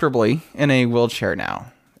sitting comfortably in a wheelchair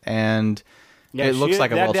now. And yeah, it looks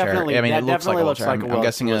like a wheelchair. I mean, it looks like a wheelchair. I'm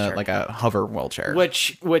guessing like a hover wheelchair.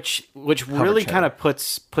 Which really kind of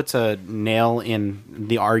puts a nail in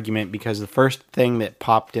the argument, because the first thing that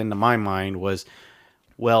popped into my mind was,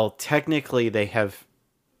 well, technically they have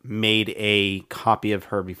made a copy of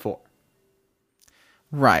her before.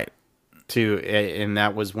 Right. And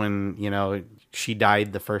that was when, she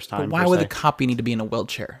died the first time. But why would the copy need to be in a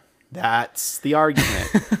wheelchair? That's the argument.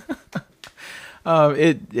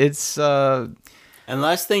 It's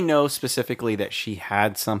unless they know specifically that she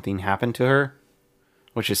had something happen to her,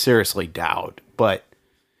 which is seriously doubt. But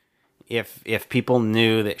if people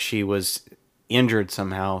knew that she was injured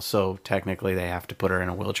somehow, so technically they have to put her in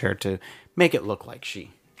a wheelchair to make it look like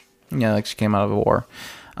she. Yeah, like she came out of a war.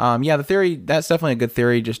 Yeah, the theory, that's definitely a good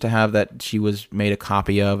theory, just to have that she was made a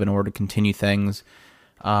copy of in order to continue things.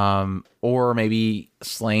 Or maybe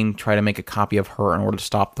Slain tried to make a copy of her in order to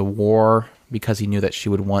stop the war, because he knew that she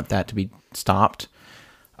would want that to be stopped.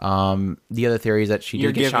 The other theory is that she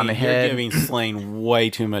did get shot in the head. You're giving Slain way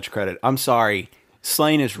too much credit. I'm sorry.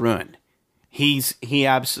 Slain is ruined. He's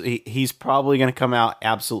probably going to come out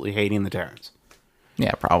absolutely hating the Terrans.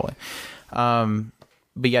 Yeah, probably.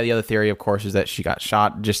 But yeah, the other theory, of course, is that she got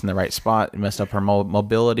shot just in the right spot. It messed up her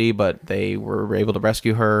mobility, but they were able to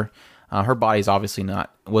rescue her. Her body's obviously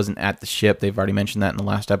wasn't at the ship. They've already mentioned that in the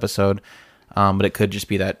last episode. But it could just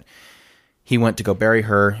be that he went to go bury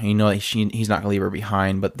her. And you know that he's not going to leave her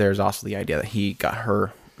behind, but there's also the idea that he got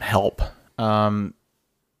her help.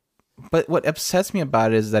 But what upsets me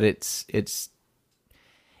about it is that it's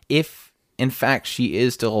if in fact she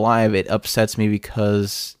is still alive, it upsets me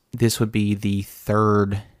because this would be the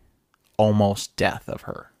third almost death of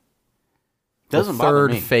her. Doesn't the bother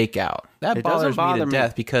third me. fake out. That bothers me to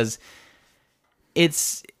death because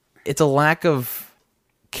it's a lack of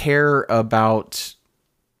care about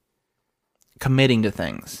committing to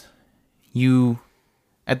things. You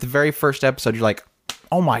at the very first episode, you're like,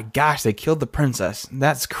 oh my gosh, they killed the princess.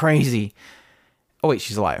 That's crazy. Oh wait,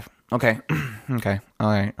 she's alive. Okay. Okay. All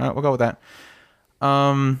right, we'll go with that.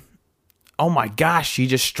 Oh my gosh, she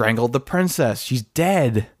just strangled the princess. She's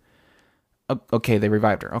dead. Okay, they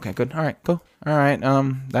revived her. Okay, good. All right, cool. All right.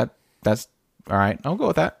 That's all right. I'll go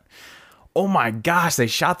with that. Oh my gosh, they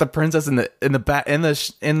shot the princess in the back in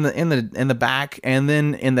the back and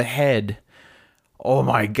then in the head. Oh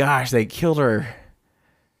my gosh, they killed her.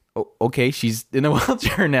 Okay, she's in a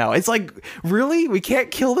wheelchair now. It's like, really? We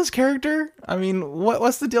can't kill this character? I mean,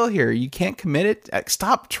 what's the deal here? You can't commit it?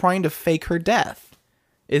 Stop trying to fake her death.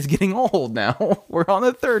 It's getting old now. We're on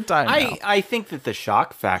the third time now. I think that the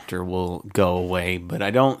shock factor will go away, but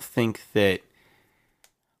I don't think that...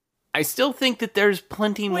 I still think that there's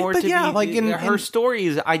plenty more to be... like her story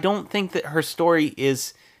is... I don't think that her story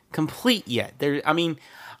is complete yet.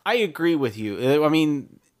 I agree with you.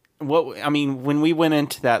 When we went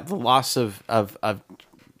into that, the loss of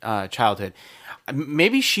childhood,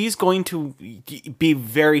 maybe she's going to be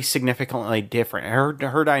very significantly different.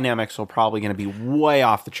 Her dynamics are probably going to be way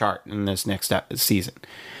off the chart in this next season.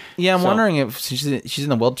 Yeah, I'm wondering if she's in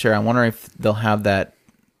the wheelchair. I'm wondering if they'll have that.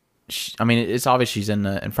 It's obvious she's in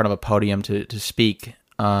front of a podium to speak,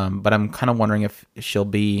 but I'm kind of wondering if she'll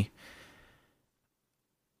do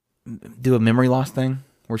a memory loss thing.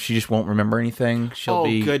 Where she just won't remember anything. She'll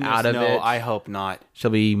be out of it. I hope not.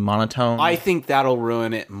 She'll be monotone. I think that'll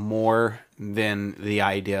ruin it more than the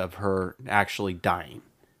idea of her actually dying.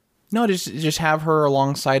 No, just have her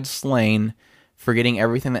alongside Slain, forgetting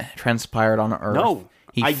everything that transpired on Earth. No,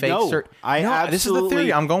 he fakes her. This is the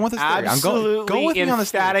theory. I'm going with this theory. Go with me on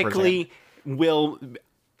this theory.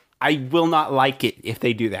 I will not like it if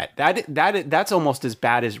they do that. That's almost as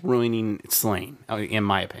bad as ruining Slain, in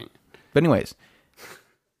my opinion. But anyways.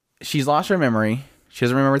 She's lost her memory. She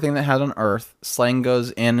doesn't remember everything that happened on Earth. Slain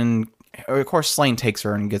goes in and... Of course, Slain takes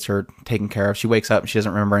her and gets her taken care of. She wakes up and she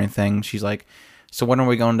doesn't remember anything. She's like, so when are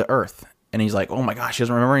we going to Earth? And he's like, oh my gosh, she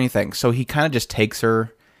doesn't remember anything. So he kind of just takes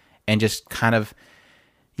her and just kind of...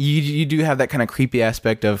 You do have that kind of creepy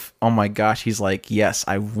aspect of, oh my gosh, he's like, yes,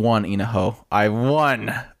 I won, Inaho. I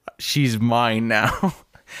won. She's mine now.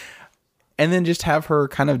 And then just have her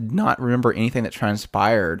kind of not remember anything that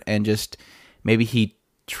transpired and just... Maybe he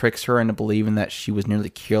tricks her into believing that she was nearly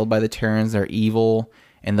killed by the Terrans. They're evil,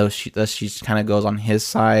 and thus she kind of goes on his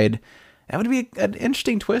side. That would be an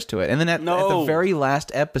interesting twist to it. And then at the very last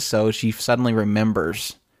episode, she suddenly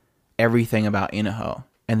remembers everything about Inaho,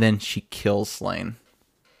 and then she kills Slain.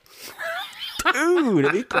 Dude,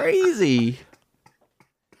 it'd be crazy.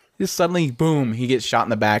 Just suddenly, boom, he gets shot in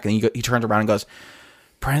the back, and he turns around and goes,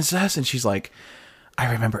 "Princess," and she's like, "I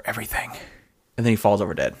remember everything," and then he falls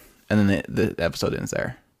over dead. And then the episode ends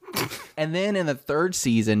there. And then in the third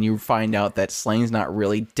season, you find out that Slane's not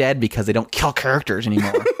really dead because they don't kill characters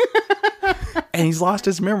anymore. And he's lost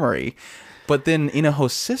his memory. But then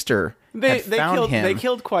Inaho's sister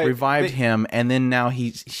revived him, and then now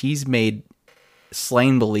she's made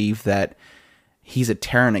Slane believe that he's a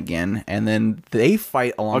Terran again, and then they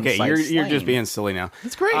fight alongside Slain. Okay, you're just being silly now.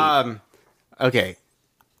 That's great. Okay.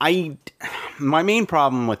 My main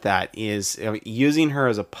problem with that is using her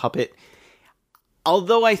as a puppet.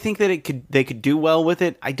 Although I think that they could do well with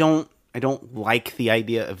it, I don't like the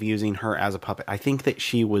idea of using her as a puppet. I think that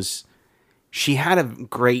she had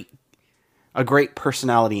a great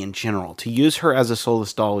personality in general. To use her as a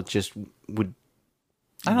soulless doll just would.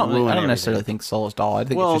 I don't necessarily think soulless doll. I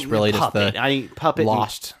think it's just really puppet. just the puppet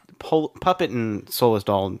lost puppet and soulless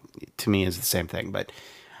doll to me is the same thing, but.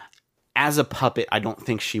 As a puppet, I don't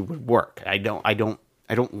think she would work. I don't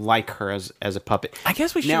like her as a puppet. I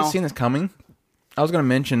guess we should have seen this coming. I was going to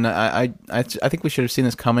mention I think we should have seen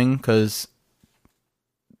this coming because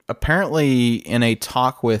apparently in a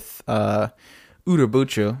talk with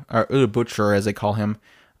Udabucho, as they call him,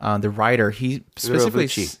 the writer,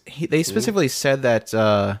 they specifically said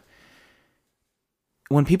that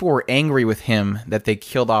when people were angry with him that they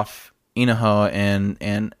killed off Inaho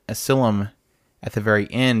and Asilam at the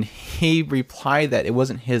very end, he replied that it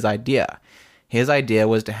wasn't his idea. His idea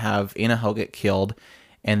was to have Inaho get killed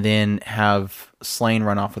and then have Slain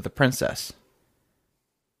run off with the princess.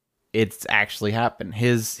 It's actually happened.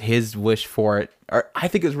 His wish for it, or I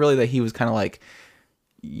think it's really that he was kind of like,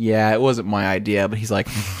 yeah, it wasn't my idea, but he's like,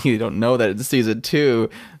 you don't know that in season 2,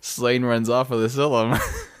 Slain runs off with Asylum.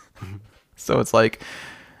 So it's like,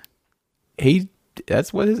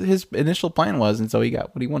 that's what his initial plan was, and so he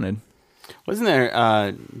got what he wanted. Wasn't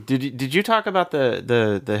there, did you talk about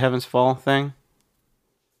the Heaven's Fall thing?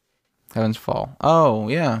 Heaven's Fall. Oh,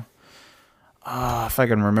 yeah. If I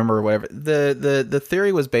can remember, whatever. The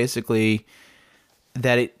theory was basically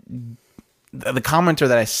that the commenter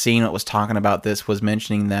that I seen that was talking about this was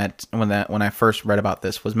mentioning that when I first read about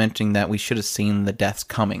this was mentioning that we should have seen the deaths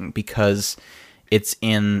coming because it's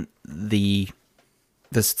in the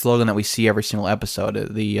slogan that we see every single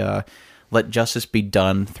episode, the let justice be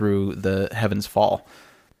done through the Heaven's Fall.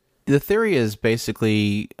 The theory is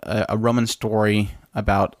basically a Roman story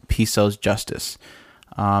about Piso's justice.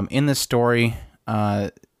 In this story,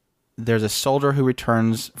 there's a soldier who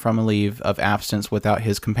returns from a leave of absence without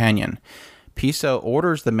his companion. Piso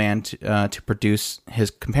orders the man to produce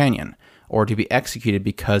his companion, or to be executed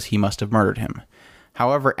because he must have murdered him.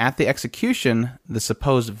 However, at the execution, the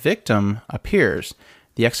supposed victim appears.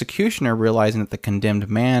 The executioner, realizing that the condemned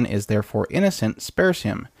man is therefore innocent, spares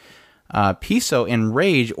him. Piso, in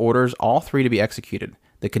rage, orders all 3 to be executed.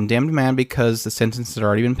 The condemned man because the sentence had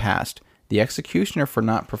already been passed, the executioner for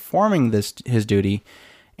not performing his duty,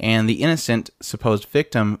 and the innocent supposed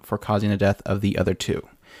victim for causing the death of the other 2.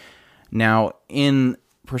 Now, in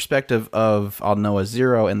perspective of Aldnoah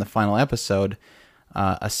Zero in the final episode,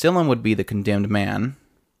 Asylum would be the condemned man,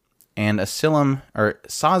 and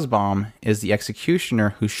Sazbom is the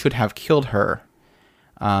executioner who should have killed her.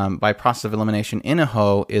 By process of elimination,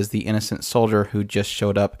 Inaho is the innocent soldier who just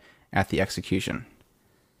showed up at the execution.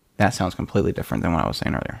 That sounds completely different than what I was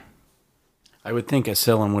saying earlier. I would think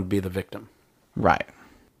Asylum would be the victim. Right.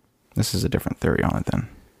 This is a different theory on it then.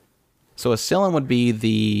 So Asylum would be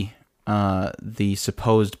the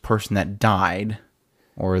supposed person that died,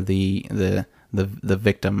 or the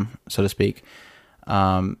victim, so to speak.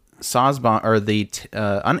 Sazbon, or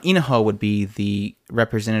Inaho would be the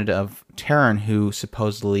representative of Terran who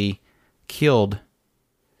supposedly killed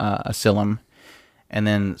Asylum, and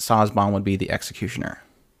then Sazbon would be the executioner.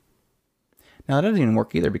 Now that doesn't even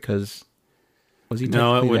work either because was he?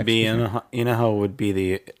 No, it would be Inaho would be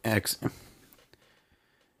the ex.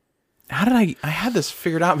 How did I had this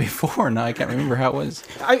figured out before? Now I can't remember how it was.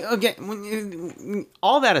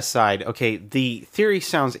 All that aside, okay, the theory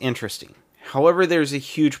sounds interesting. However, there's a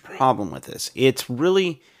huge problem with this. It's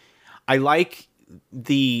really, I like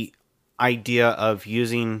the idea of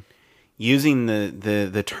using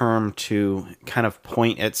the term to kind of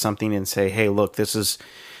point at something and say, hey, look, this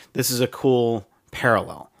is a cool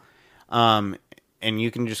parallel. And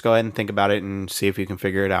you can just go ahead and think about it and see if you can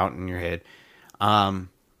figure it out in your head.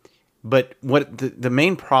 But what the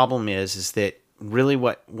main problem is that really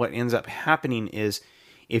what ends up happening is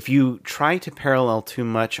if you try to parallel too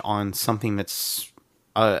much on something that's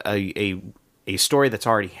a story that's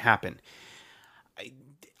already happened.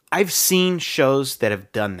 I've seen shows that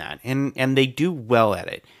have done that, and they do well at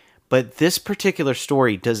it. But this particular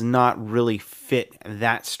story does not really fit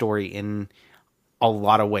that story in a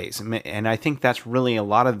lot of ways. And I think that's really a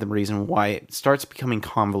lot of the reason why it starts becoming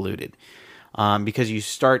convoluted. Because you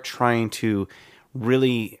start trying to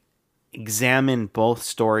really examine both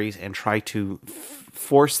stories and try to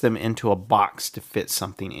force them into a box to fit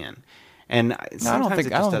something in. And I don't think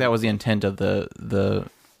that was the intent of the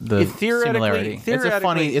similarity. It's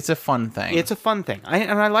a fun thing. It's a fun thing.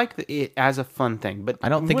 I like it as a fun thing. But I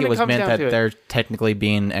don't think it was meant that they're technically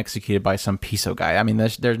being executed by some Piso guy. I mean,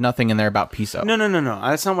 there's nothing in there about Piso. No.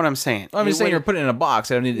 That's not what I'm saying. I'm just saying you're putting it in a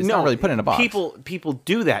box. It's not really put in a box. People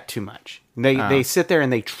do that too much. They sit there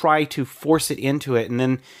and they try to force it into it, and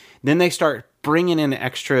then they start bringing in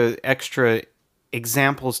extra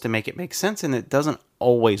examples to make it make sense, and it doesn't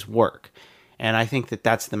always work. And I think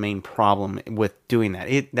that's the main problem with doing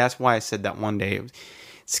that. That's why I said that one day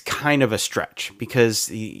it's kind of a stretch,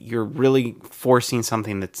 because you're really forcing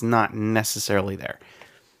something that's not necessarily there.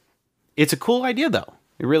 It's a cool idea, though.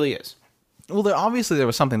 It really is. Well, obviously there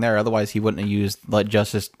was something there. Otherwise, he wouldn't have used "let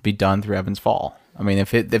justice be done through Heaven's Fall." I mean,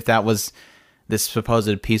 if that was this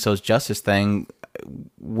supposed Piso's justice thing,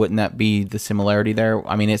 wouldn't that be the similarity there?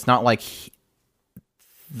 I mean, it's not like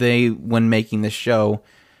they, when making this show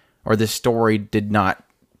or this story, did not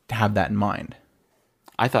have that in mind.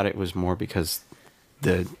 I thought it was more because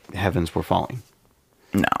the heavens were falling.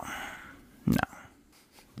 No.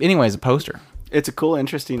 Anyways, a poster. It's a cool,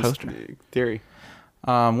 interesting poster theory.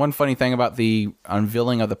 One funny thing about the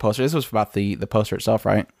unveiling of the poster. This was about the poster itself,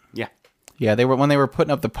 right? Yeah. Yeah, when they were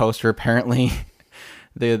putting up the poster, apparently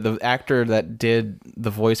the actor that did the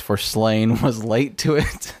voice for Slain was late to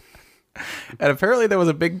it. And apparently there was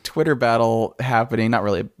a big Twitter battle happening. Not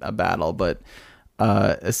really a battle, but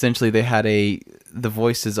essentially they had the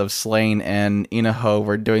voices of Slain and Inaho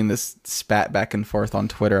were doing this spat back and forth on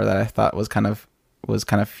Twitter that I thought was kind of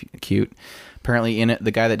cute. Apparently,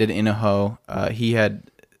 the guy that did Inaho, he had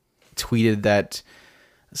tweeted that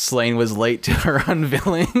Slain was late to her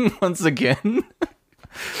unveiling once again.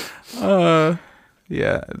 Yeah,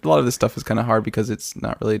 a lot of this stuff is kind of hard because it's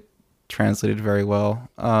not really translated very well.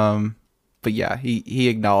 But yeah, he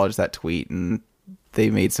acknowledged that tweet, and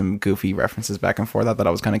they made some goofy references back and forth. I thought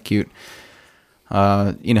it was kind of cute.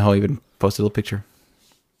 Inaho even posted a little picture.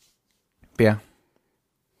 But yeah,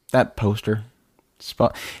 that poster.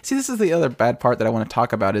 See, this is the other bad part that I want to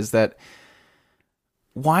talk about is that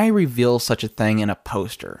why reveal such a thing in a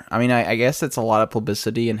poster? I mean, I guess it's a lot of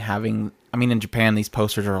publicity and in Japan, these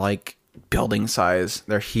posters are like building size.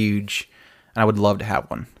 They're huge. And I would love to have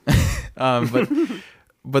one.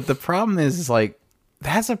 But the problem is like,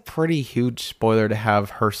 that's a pretty huge spoiler to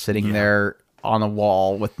have her sitting there on a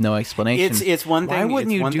wall with no explanation. It's one thing. Why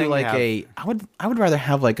wouldn't you do like I would rather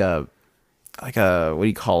have like a what do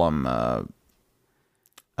you call them?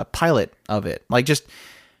 A pilot of it, like just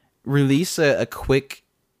release a quick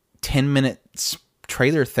 10-minute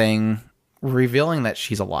trailer thing revealing that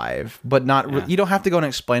she's alive, but not you don't have to go and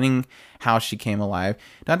explaining how she came alive.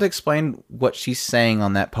 You don't have to explain what she's saying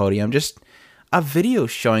on that podium. Just a video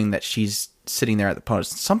showing that she's sitting there at the podium.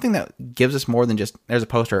 Something that gives us more than just there's a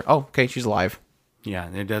poster. Oh, okay, she's alive. Yeah,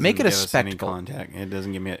 it doesn't make it give a us spectacle. any contact. It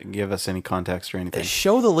doesn't give us any context or anything.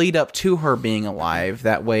 Show the lead up to her being alive.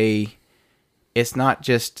 That way, it's not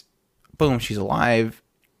just boom, she's alive.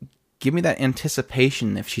 Give me that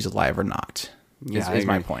anticipation if she's alive or not. Is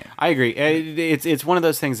my point. I agree. It's one of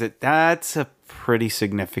those things that's a pretty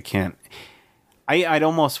significant. I'd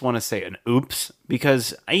almost want to say an oops,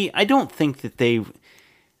 because I don't think that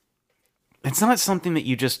it's not something that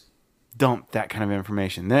you just dump that kind of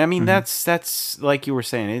information. I mean, that's like you were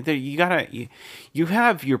saying. You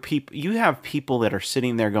have people that are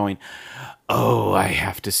sitting there going, "Oh, I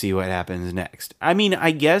have to see what happens next." I mean, I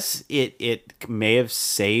guess it may have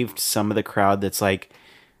saved some of the crowd that's like,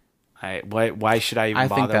 why should I even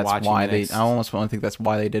bother watching this? I almost want to think that's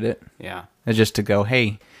why they did it. Yeah, it's just to go,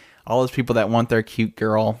 hey, all those people that want their cute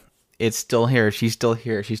girl, it's still here. She's still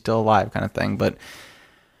here. She's still alive, kind of thing. But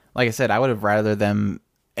like I said, I would have rather them.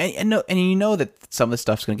 And you know that some of the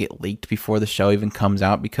stuff's going to get leaked before the show even comes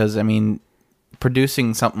out, because I mean,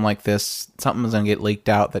 producing something like this, something's going to get leaked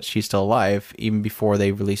out that she's still alive even before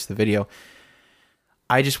they release the video.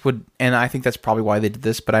 I just would, and I think that's probably why they did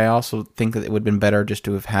this, but I also think that it would have been better just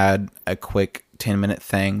to have had a quick 10-minute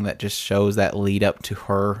thing that just shows that lead up to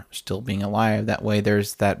her still being alive. That way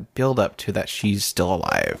there's that build up to that she's still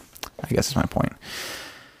alive. I guess is my point.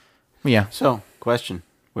 Yeah. So, question.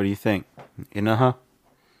 What do you think? Inaho?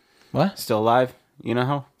 What? Still alive?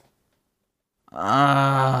 Inaho?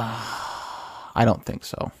 I don't think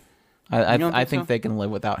so. I think they can live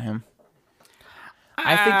without him.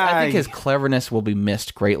 I think his cleverness will be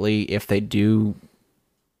missed greatly if they do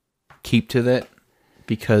keep to that,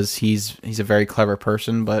 because he's a very clever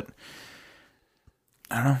person, but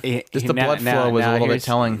I don't know. Just the blood flow was a little bit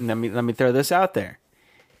telling. Let me throw this out there.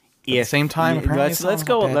 At the same time, let's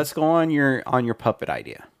go on your puppet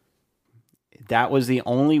idea. That was the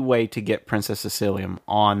only way to get Princess Cecilium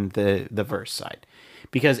on the verse side,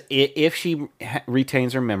 because if she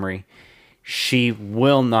retains her memory, she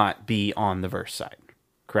will not be on the verse side.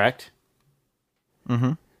 Correct?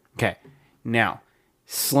 Mm-hmm. Okay. Now,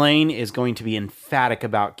 Slain is going to be emphatic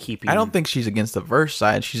about keeping. I don't think she's against the verse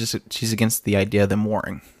side. She's against the idea of them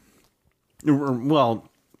warring. Well,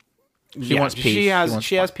 she wants peace.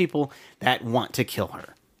 She has people that want to kill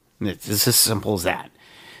her. It's as simple as that.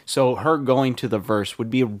 So her going to the verse would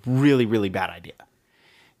be a really, really bad idea.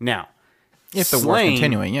 Now, if the war's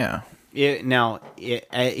continuing, yeah.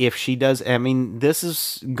 If she does, I mean, this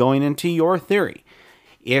is going into your theory.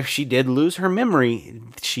 If she did lose her memory,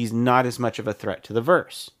 she's not as much of a threat to the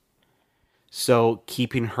verse. So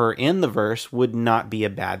keeping her in the verse would not be a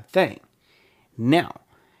bad thing. Now,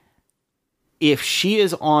 if she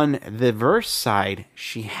is on the verse side,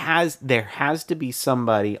 there has to be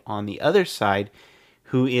somebody on the other side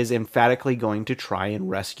who is emphatically going to try and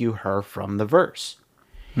rescue her from the verse.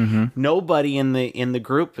 Mm-hmm. Nobody in the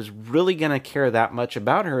group is really going to care that much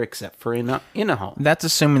about her except for Inaho. That's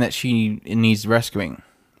assuming that she needs rescuing.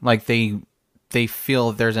 Like they they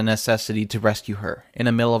feel there's a necessity to rescue her in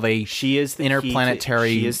the middle of a She is the interplanetary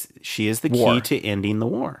key to, she is the war. key to ending the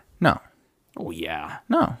war. No. Oh yeah.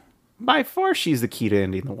 No. By far, she's the key to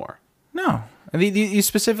ending the war. No.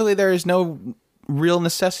 Specifically, there is no real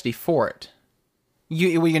necessity for it. What are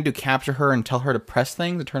you going to do? Capture her and tell her to press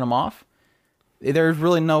things and turn them off? There's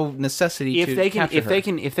really no necessity to capture her.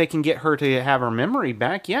 If they can get her to have her memory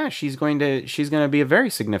back, yeah, she's going to be a very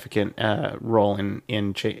significant role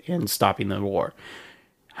in stopping the war.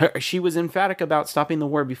 She was emphatic about stopping the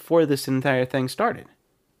war before this entire thing started.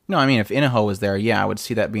 No, I mean, if Inaho was there, yeah, I would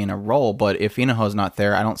see that being a role. But if Inaho's not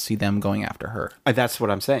there, I don't see them going after her. That's what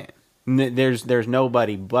I'm saying. There's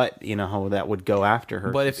nobody but Inaho that would go after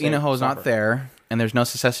her. But if Inaho's not there and there's no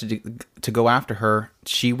necessity to go after her,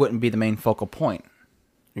 she wouldn't be the main focal point.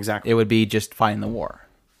 Exactly. It would be just fighting the war.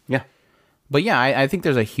 Yeah. But yeah, I think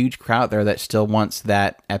there's a huge crowd there that still wants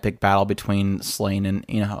that epic battle between Slane and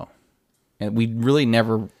Inaho. And we really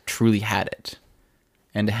never truly had it.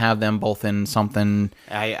 And to have them both in something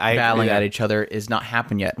I battling at each other is not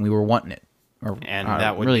happened yet, and we were wanting it.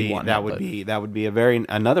 That would be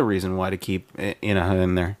another reason why to keep Inaho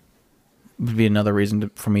in there. Would be another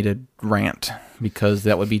reason for me to rant, because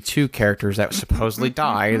that would be two characters that supposedly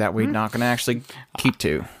die that we're not going to actually keep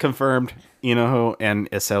to. Confirmed. Inaho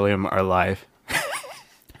and Ecelium are alive.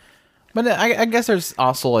 But I guess there's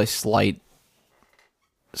also a slight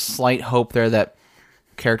hope there that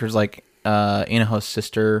characters like Inaho's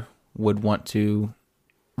sister would want to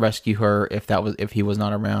rescue her if he was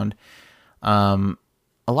not around. A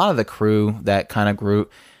lot of the crew that kind of grew.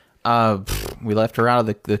 We left her out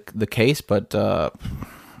of the case, but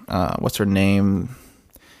what's her name?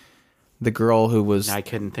 The girl who was... I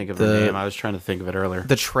couldn't think of her name. I was trying to think of it earlier.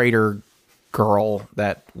 The traitor girl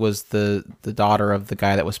that was the daughter of the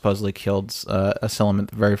guy that was supposedly killed, Asylum at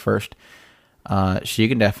the very first. She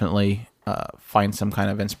can definitely find some kind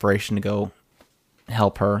of inspiration to go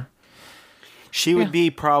help her. She would be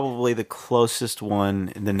probably the closest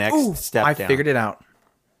one in the next step down. I figured it out.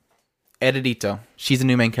 Editito. She's the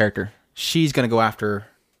new main character. She's going to go after...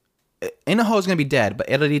 Inaho is going to be dead, but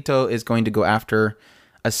Editito is going to go after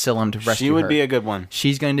Asylum to rescue her. She would be a good one.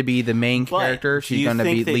 She's going to be the main character. She's going to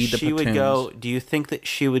lead the platoons. Do you think that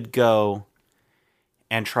she would go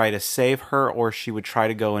and try to save her, or she would try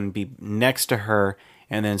to go and be next to her,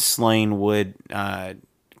 and then Slane would kind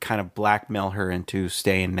of blackmail her into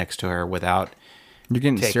staying next to her without... You're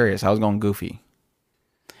getting serious. I was going goofy.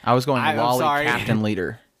 I was going Lolly Captain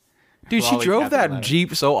Leader. Dude, she drove that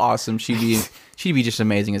Jeep so awesome. She'd be just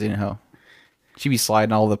amazing as Inaho. She'd be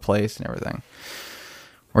sliding all over the place and everything.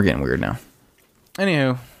 We're getting weird now.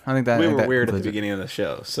 Anywho, I think that we were weird at the beginning of the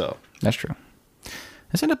show, so that's true.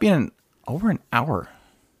 This ended up being over an hour.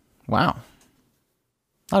 Wow,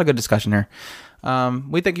 a lot of good discussion here.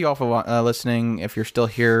 We thank you all for listening. If you're still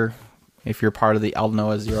here, if you're part of the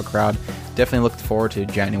Aldnoah Zero crowd, definitely look forward to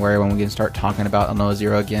January when we can start talking about Aldnoah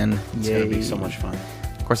Zero again. It's going to be so much fun.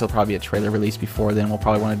 Of course, there'll probably be a trailer release before then. We'll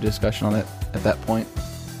probably want a discussion on it at that point.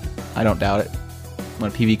 I don't doubt it. When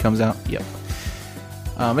PV comes out, yep.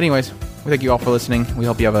 But anyways, we thank you all for listening. We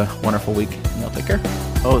hope you have a wonderful week. And y'all take care.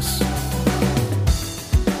 Os.